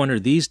I do wonder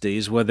these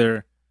days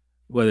whether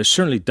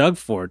certainly Doug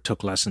Ford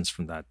took lessons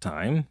from that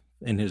time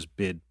in his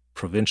bid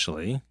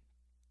provincially,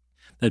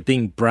 that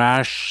being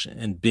brash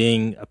and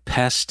being a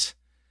pest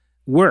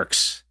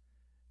works.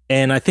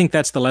 And I think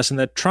that's the lesson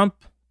that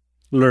Trump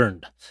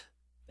learned.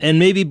 And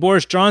maybe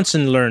Boris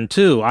Johnson learned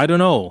too. I don't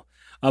know.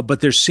 But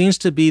there seems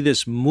to be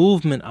this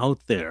movement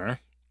out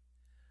there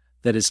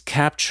that is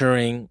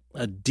capturing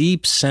a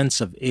deep sense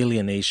of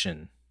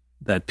alienation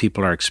that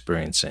people are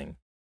experiencing.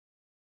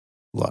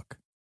 Look,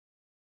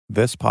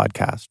 this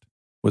podcast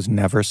was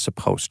never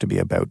supposed to be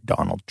about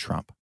Donald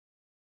Trump.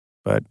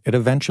 But it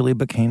eventually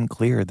became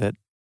clear that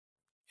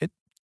it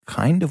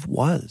kind of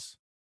was.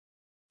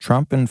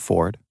 Trump and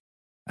Ford,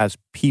 as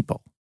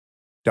people,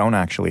 don't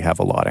actually have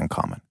a lot in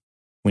common.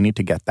 We need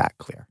to get that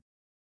clear.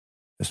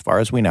 As far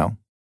as we know,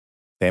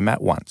 they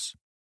met once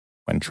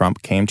when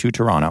Trump came to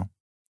Toronto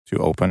to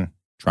open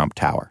Trump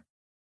Tower.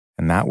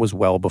 And that was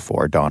well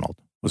before Donald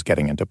was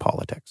getting into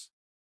politics.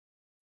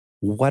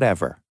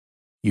 Whatever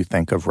you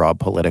think of Rob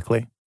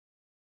politically,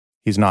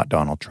 he's not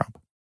Donald Trump.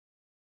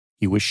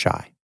 He was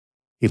shy.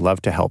 He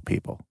loved to help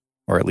people,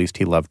 or at least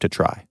he loved to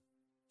try.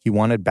 He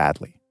wanted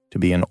badly to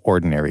be an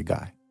ordinary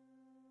guy.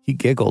 He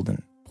giggled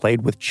and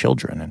played with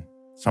children, and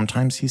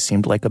sometimes he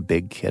seemed like a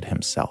big kid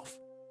himself.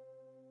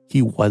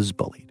 He was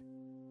bullied.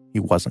 He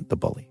wasn't the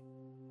bully.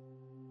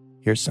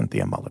 Here's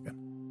Cynthia Mulligan.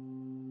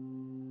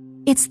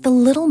 It's the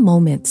little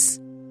moments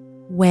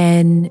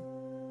when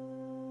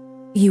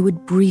you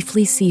would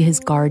briefly see his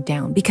guard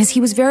down, because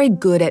he was very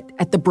good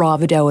at the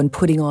bravado and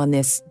putting on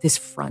this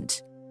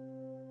front.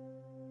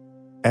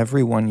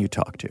 Everyone you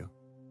talk to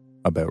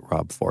about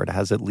Rob Ford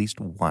has at least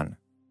one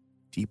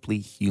deeply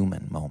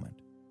human moment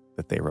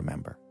that they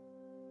remember.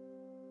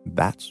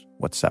 That's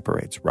what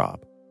separates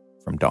Rob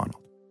from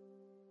Donald.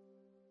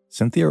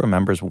 Cynthia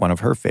remembers one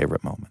of her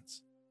favorite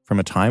moments from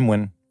a time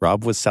when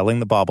Rob was selling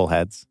the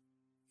bobbleheads.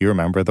 You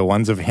remember the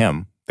ones of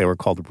him. They were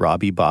called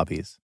Robbie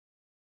Bobbies.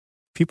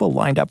 People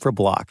lined up for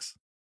blocks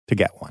to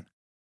get one.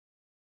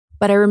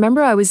 But I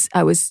remember I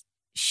was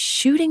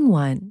shooting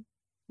one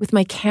with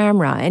my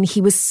camera, and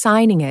he was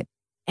signing it,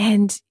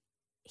 and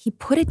he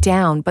put it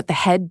down, but the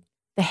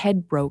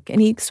head broke, and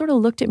he sort of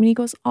looked at me and he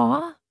goes,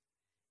 "Aw,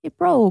 it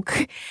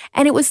broke."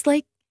 And it was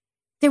like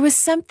there was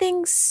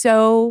something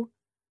so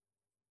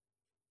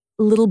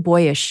little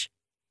boyish,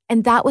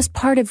 and that was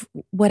part of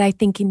what I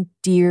think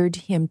endeared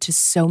him to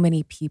so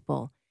many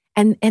people.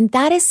 And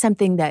that is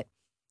something that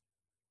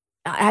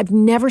I've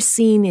never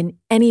seen in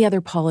any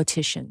other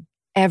politician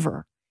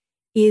ever,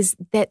 is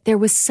that there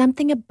was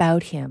something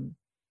about him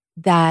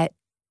that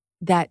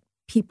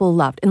people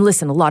loved. And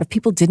listen, a lot of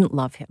people didn't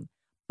love him,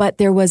 but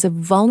there was a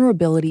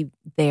vulnerability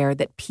there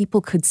that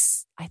people could,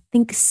 I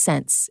think,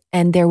 sense.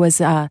 And there was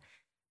a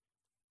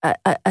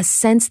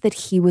sense that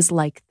he was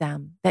like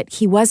them, that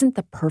he wasn't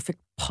the perfect,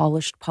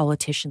 polished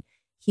politician.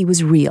 He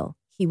was real.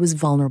 He was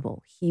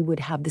vulnerable. He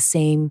would have the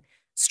same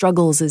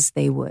struggles as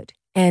they would.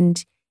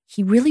 And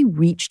he really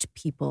reached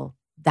people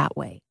that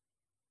way,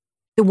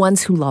 the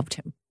ones who loved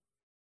him.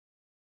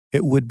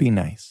 It would be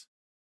nice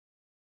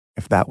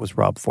if that was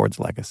Rob Ford's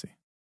legacy.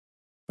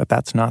 But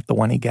that's not the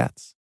one he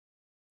gets.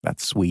 That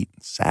sweet,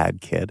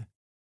 sad kid.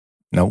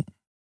 Nope.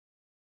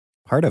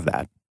 Part of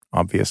that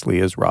obviously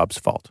is Rob's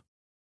fault.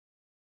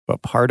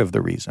 But part of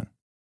the reason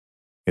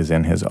is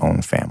in his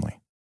own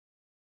family.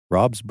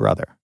 Rob's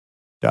brother,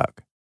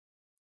 Doug,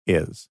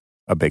 is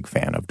a big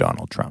fan of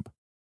Donald Trump.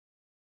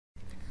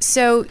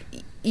 So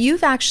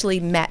you've actually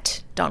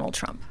met Donald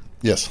Trump?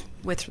 Yes.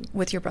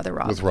 With your brother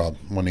Rob? With Rob,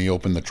 when he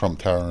opened the Trump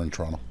Tower in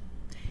Toronto.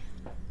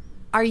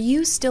 Are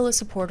you still a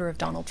supporter of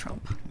Donald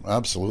Trump?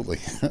 Absolutely.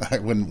 I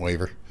wouldn't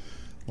waver.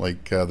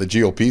 Like the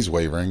GOP's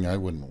wavering, I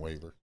wouldn't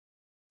waver.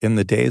 In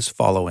the days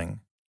following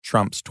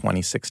Trump's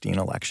 2016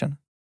 election,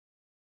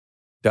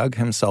 Doug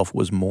himself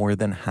was more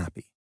than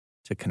happy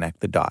to connect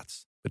the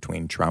dots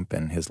between Trump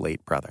and his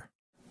late brother.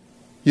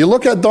 You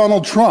look at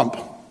Donald Trump,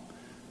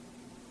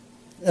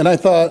 and I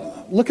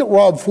thought, look at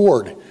Rob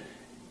Ford.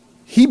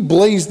 He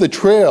blazed the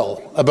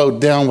trail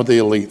about down with the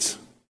elites.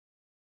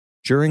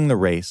 During the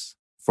race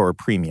for a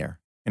premier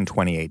in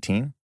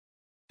 2018,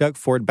 Doug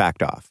Ford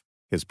backed off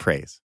his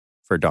praise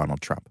for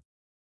Donald Trump.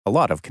 A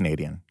lot of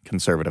Canadian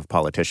conservative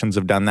politicians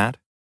have done that.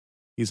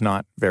 He's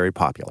not very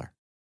popular.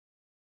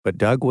 But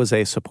Doug was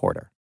a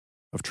supporter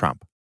of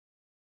Trump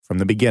from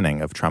the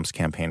beginning of Trump's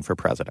campaign for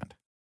president.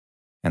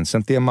 And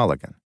Cynthia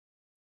Mulligan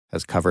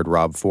has covered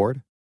Rob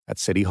Ford at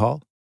City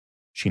Hall.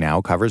 She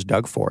now covers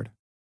Doug Ford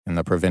in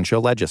the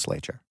provincial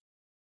legislature.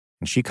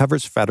 And she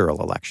covers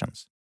federal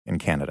elections in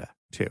Canada,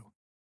 too.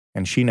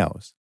 And she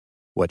knows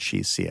what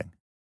she's seeing.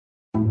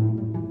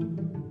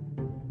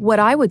 What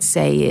I would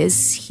say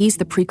is he's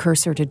the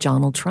precursor to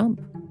Donald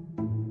Trump.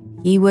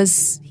 He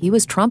was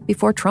Trump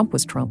before Trump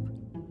was Trump.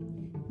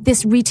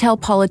 This retail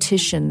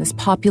politician, this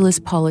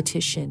populist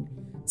politician,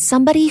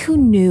 somebody who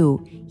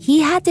knew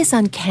he had this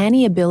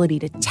uncanny ability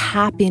to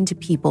tap into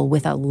people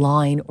with a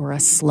line or a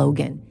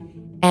slogan.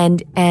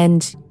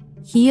 And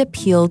he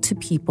appealed to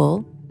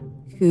people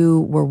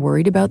who were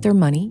worried about their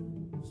money.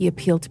 He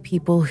appealed to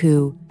people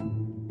who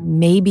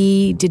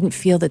maybe didn't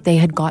feel that they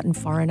had gotten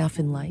far enough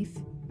in life.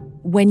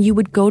 When you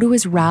would go to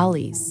his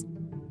rallies,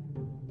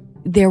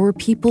 there were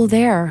people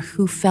there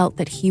who felt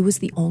that he was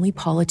the only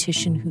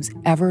politician who's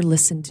ever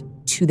listened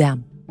to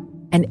them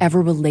and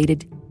ever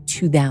related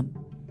to them.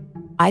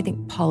 I think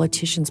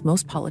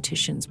most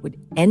politicians would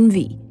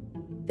envy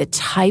the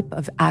type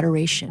of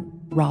adoration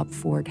Rob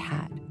Ford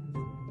had.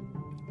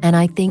 And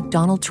I think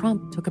Donald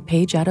Trump took a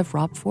page out of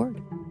Rob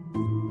Ford.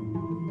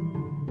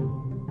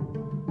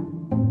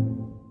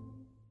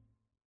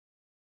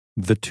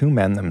 The two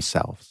men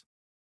themselves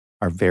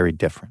are very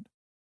different.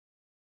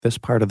 This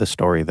part of the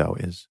story, though,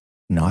 is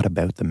not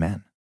about the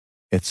men.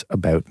 It's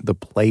about the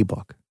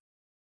playbook.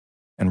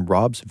 And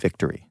Rob's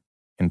victory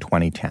in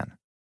 2010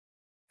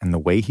 and the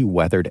way he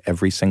weathered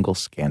every single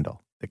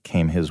scandal that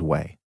came his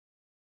way,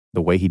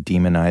 the way he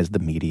demonized the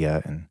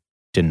media and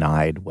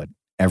denied what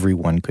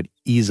everyone could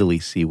easily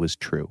see was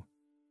true,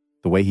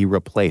 the way he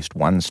replaced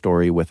one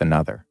story with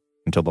another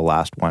until the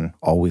last one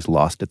always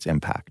lost its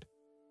impact,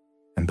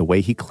 and the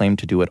way he claimed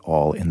to do it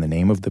all in the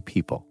name of the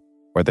people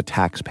or the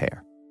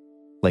taxpayer,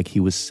 like he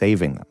was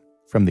saving them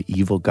from the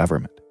evil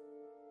government.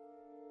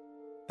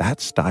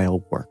 That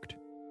style worked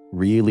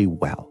really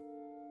well.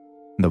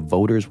 The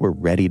voters were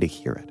ready to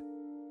hear it.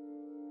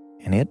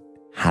 And it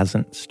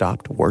hasn't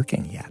stopped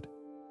working yet.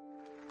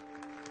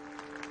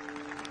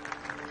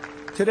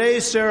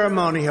 Today's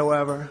ceremony,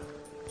 however,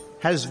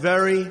 has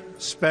very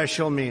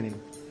special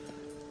meaning.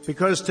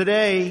 Because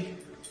today,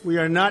 we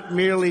are not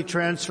merely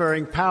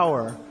transferring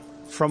power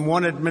from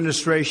one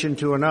administration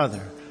to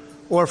another,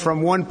 or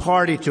from one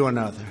party to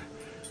another,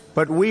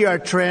 but we are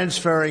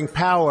transferring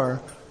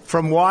power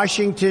from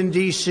Washington,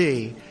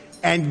 D.C.,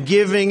 and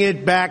giving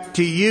it back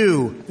to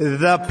you,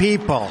 the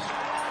people.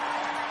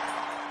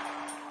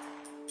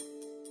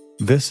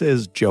 This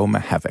is Joe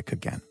Mihevc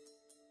again,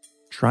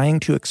 trying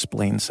to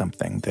explain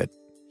something that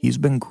he's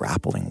been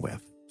grappling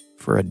with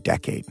for a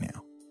decade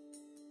now.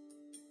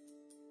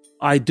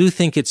 I do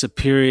think it's a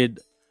period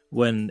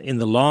when, in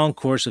the long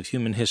course of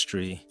human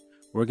history,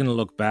 we're going to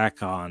look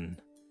back on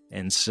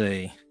and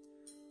say,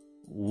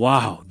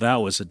 wow, that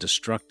was a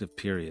destructive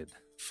period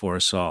for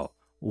us all.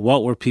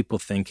 What were people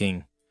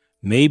thinking?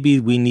 Maybe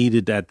we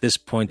needed at this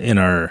point in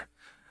our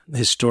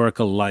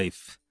historical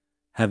life,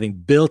 having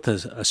built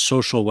a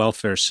social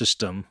welfare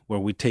system where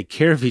we take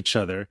care of each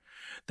other,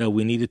 that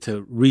we needed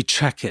to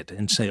recheck it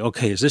and say,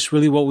 okay, is this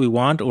really what we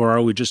want? Or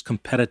are we just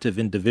competitive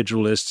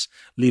individualists,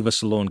 leave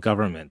us alone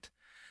government?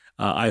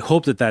 I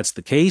hope that that's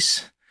the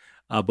case.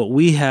 But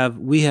we have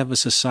a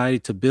society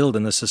to build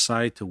and a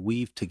society to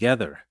weave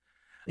together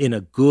in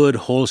a good,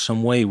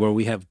 wholesome way where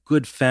we have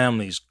good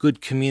families,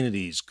 good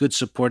communities, good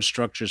support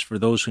structures for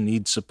those who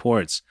need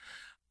supports.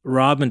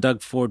 Rob and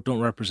Doug Ford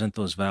don't represent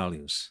those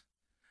values.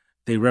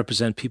 They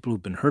represent people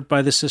who've been hurt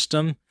by the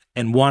system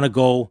and want to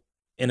go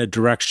in a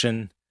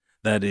direction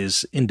that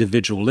is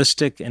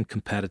individualistic and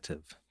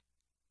competitive.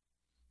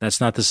 That's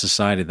not the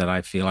society that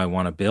I feel I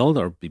want to build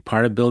or be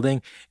part of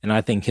building, and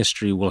I think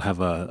history will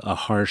have a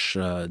harsh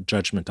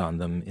judgment on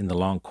them in the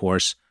long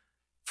course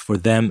for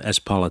them as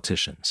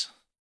politicians.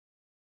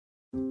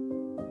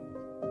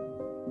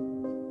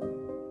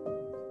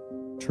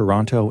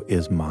 Toronto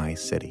is my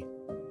city,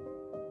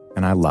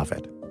 and I love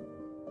it.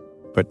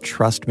 But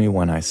trust me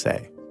when I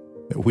say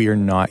that we are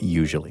not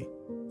usually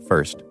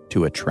first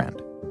to a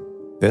trend.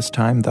 This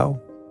time,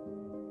 though,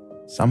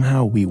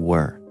 somehow we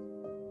were.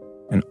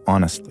 And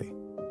honestly,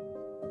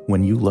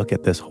 when you look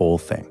at this whole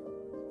thing,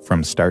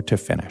 from start to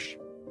finish,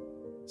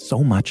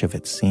 so much of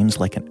it seems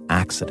like an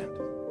accident.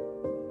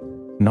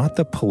 Not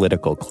the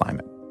political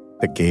climate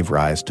that gave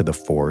rise to the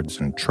Fords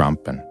and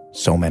Trump and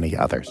so many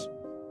others.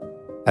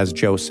 As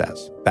Joe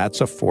says,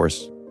 that's a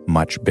force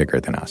much bigger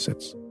than us.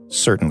 It's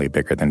certainly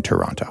bigger than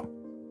Toronto.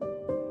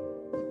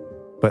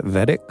 But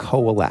that it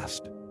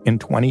coalesced in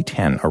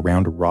 2010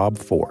 around Rob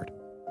Ford,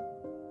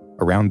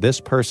 around this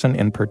person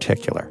in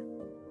particular,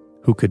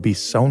 who could be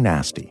so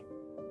nasty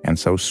and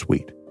so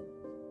sweet,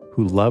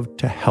 who loved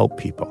to help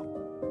people,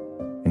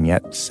 and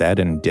yet said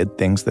and did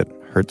things that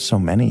hurt so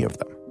many of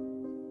them,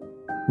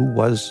 who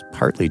was,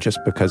 partly just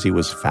because he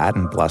was fat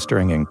and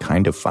blustering and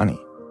kind of funny,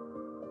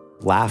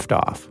 laughed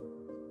off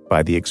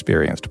by the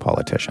experienced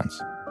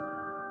politicians.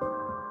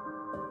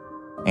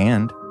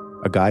 And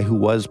a guy who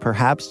was,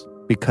 perhaps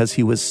because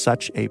he was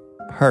such a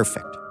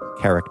perfect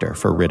character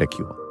for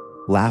ridicule,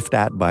 laughed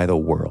at by the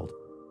world,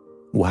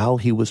 while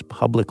he was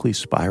publicly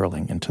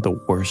spiraling into the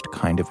worst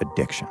kind of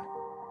addiction.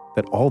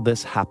 That all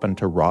this happened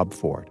to Rob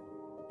Ford,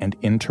 and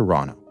in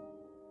Toronto.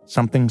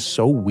 Something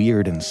so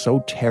weird and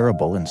so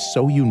terrible and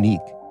so unique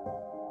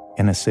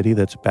in a city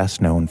that's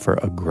best known for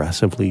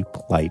aggressively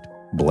polite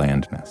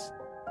blandness.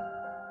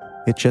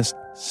 It just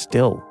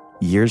still,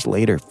 years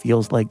later,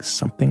 feels like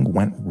something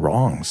went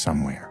wrong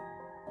somewhere.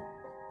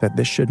 That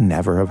this should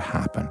never have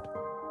happened.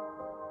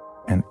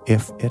 And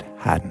if it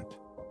hadn't,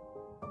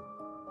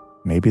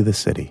 maybe the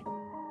city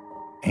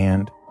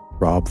and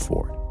Rob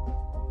Ford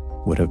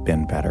would have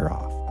been better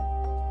off.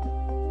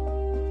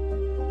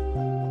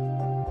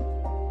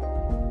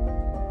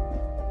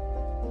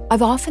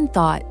 I've often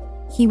thought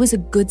he was a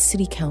good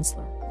city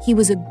councillor. He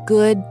was a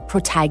good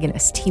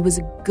protagonist. He was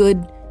a good,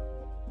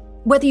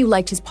 whether you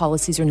liked his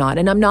policies or not,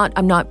 and I'm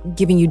not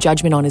giving you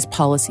judgment on his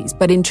policies,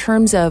 but in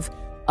terms of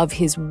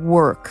his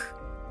work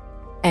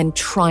and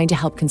trying to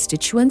help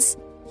constituents,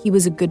 he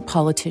was a good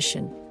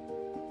politician.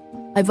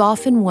 I've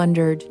often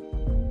wondered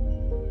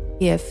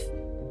if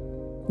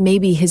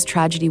maybe his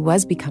tragedy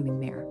was becoming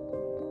mayor.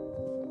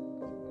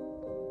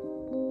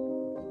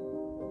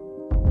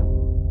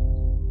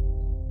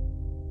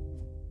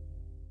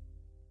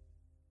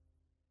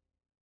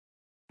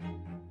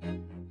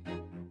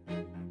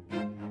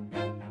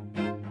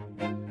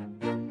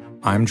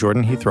 I'm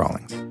Jordan Heath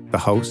Rawlings, the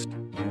host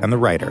and the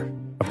writer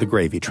of The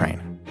Gravy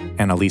Train.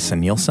 Annalisa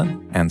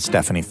Nielsen and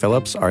Stephanie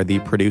Phillips are the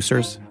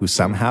producers who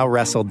somehow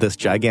wrestled this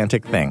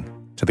gigantic thing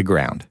to the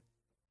ground.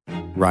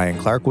 Ryan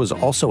Clark was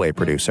also a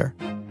producer,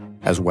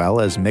 as well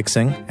as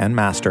mixing and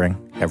mastering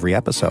every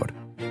episode.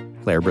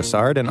 Claire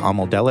Broussard and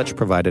Amal Delich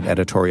provided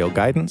editorial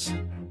guidance.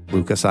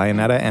 Lucas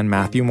Ionetta and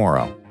Matthew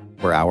Morrow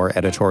were our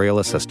editorial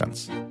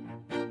assistants.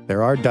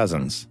 There are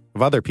dozens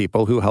of other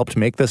people who helped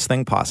make this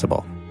thing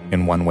possible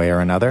in one way or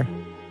another.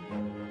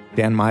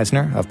 Dan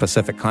Meisner of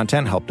Pacific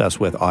Content helped us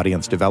with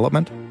audience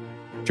development.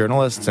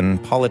 Journalists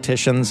and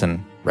politicians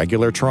and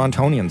regular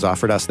Torontonians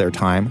offered us their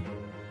time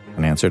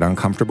and answered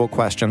uncomfortable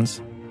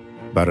questions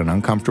about an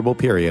uncomfortable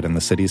period in the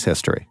city's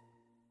history.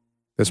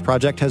 This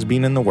project has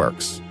been in the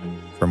works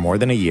for more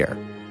than a year,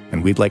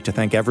 and we'd like to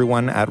thank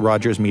everyone at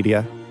Rogers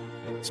Media,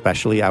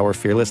 especially our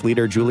fearless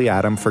leader, Julie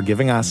Adam, for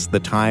giving us the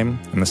time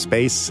and the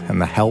space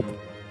and the help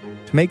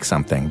to make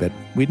something that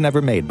we'd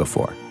never made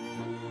before.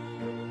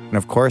 And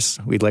of course,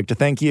 we'd like to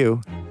thank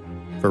you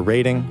for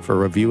rating, for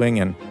reviewing,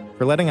 and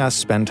for letting us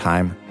spend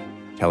time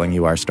telling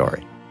you our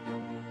story.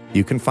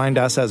 You can find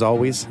us, as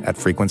always, at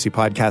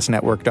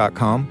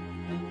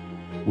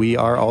frequencypodcastnetwork.com. We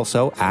are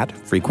also at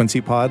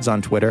Frequency Pods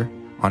on Twitter,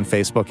 on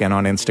Facebook, and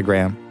on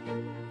Instagram.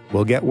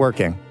 We'll get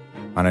working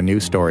on a new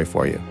story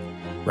for you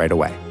right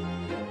away.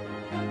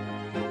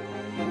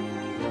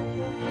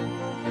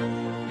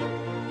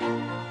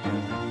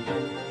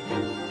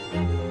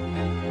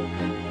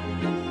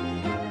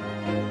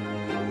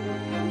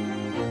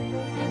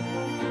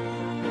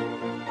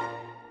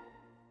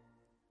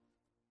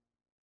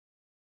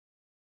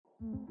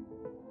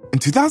 In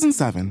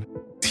 2007,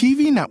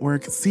 TV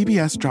network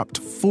CBS dropped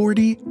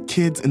 40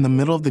 kids in the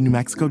middle of the New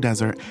Mexico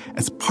desert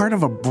as part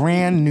of a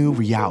brand new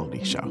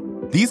reality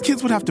show. These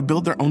kids would have to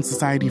build their own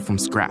society from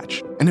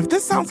scratch. And if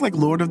this sounds like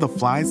Lord of the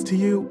Flies to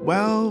you,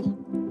 well,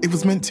 it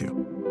was meant to.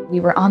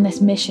 We were on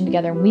this mission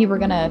together, and we were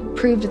going to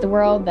prove to the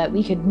world that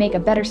we could make a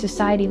better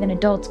society than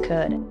adults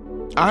could.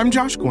 I'm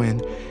Josh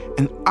Gwynn,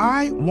 and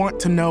I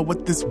want to know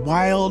what this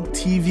wild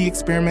TV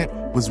experiment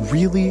was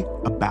really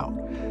about.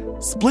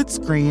 Split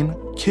Screen,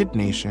 Kid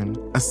Nation,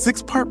 a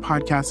 6-part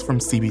podcast from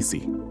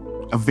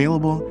CBC.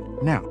 Available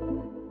now.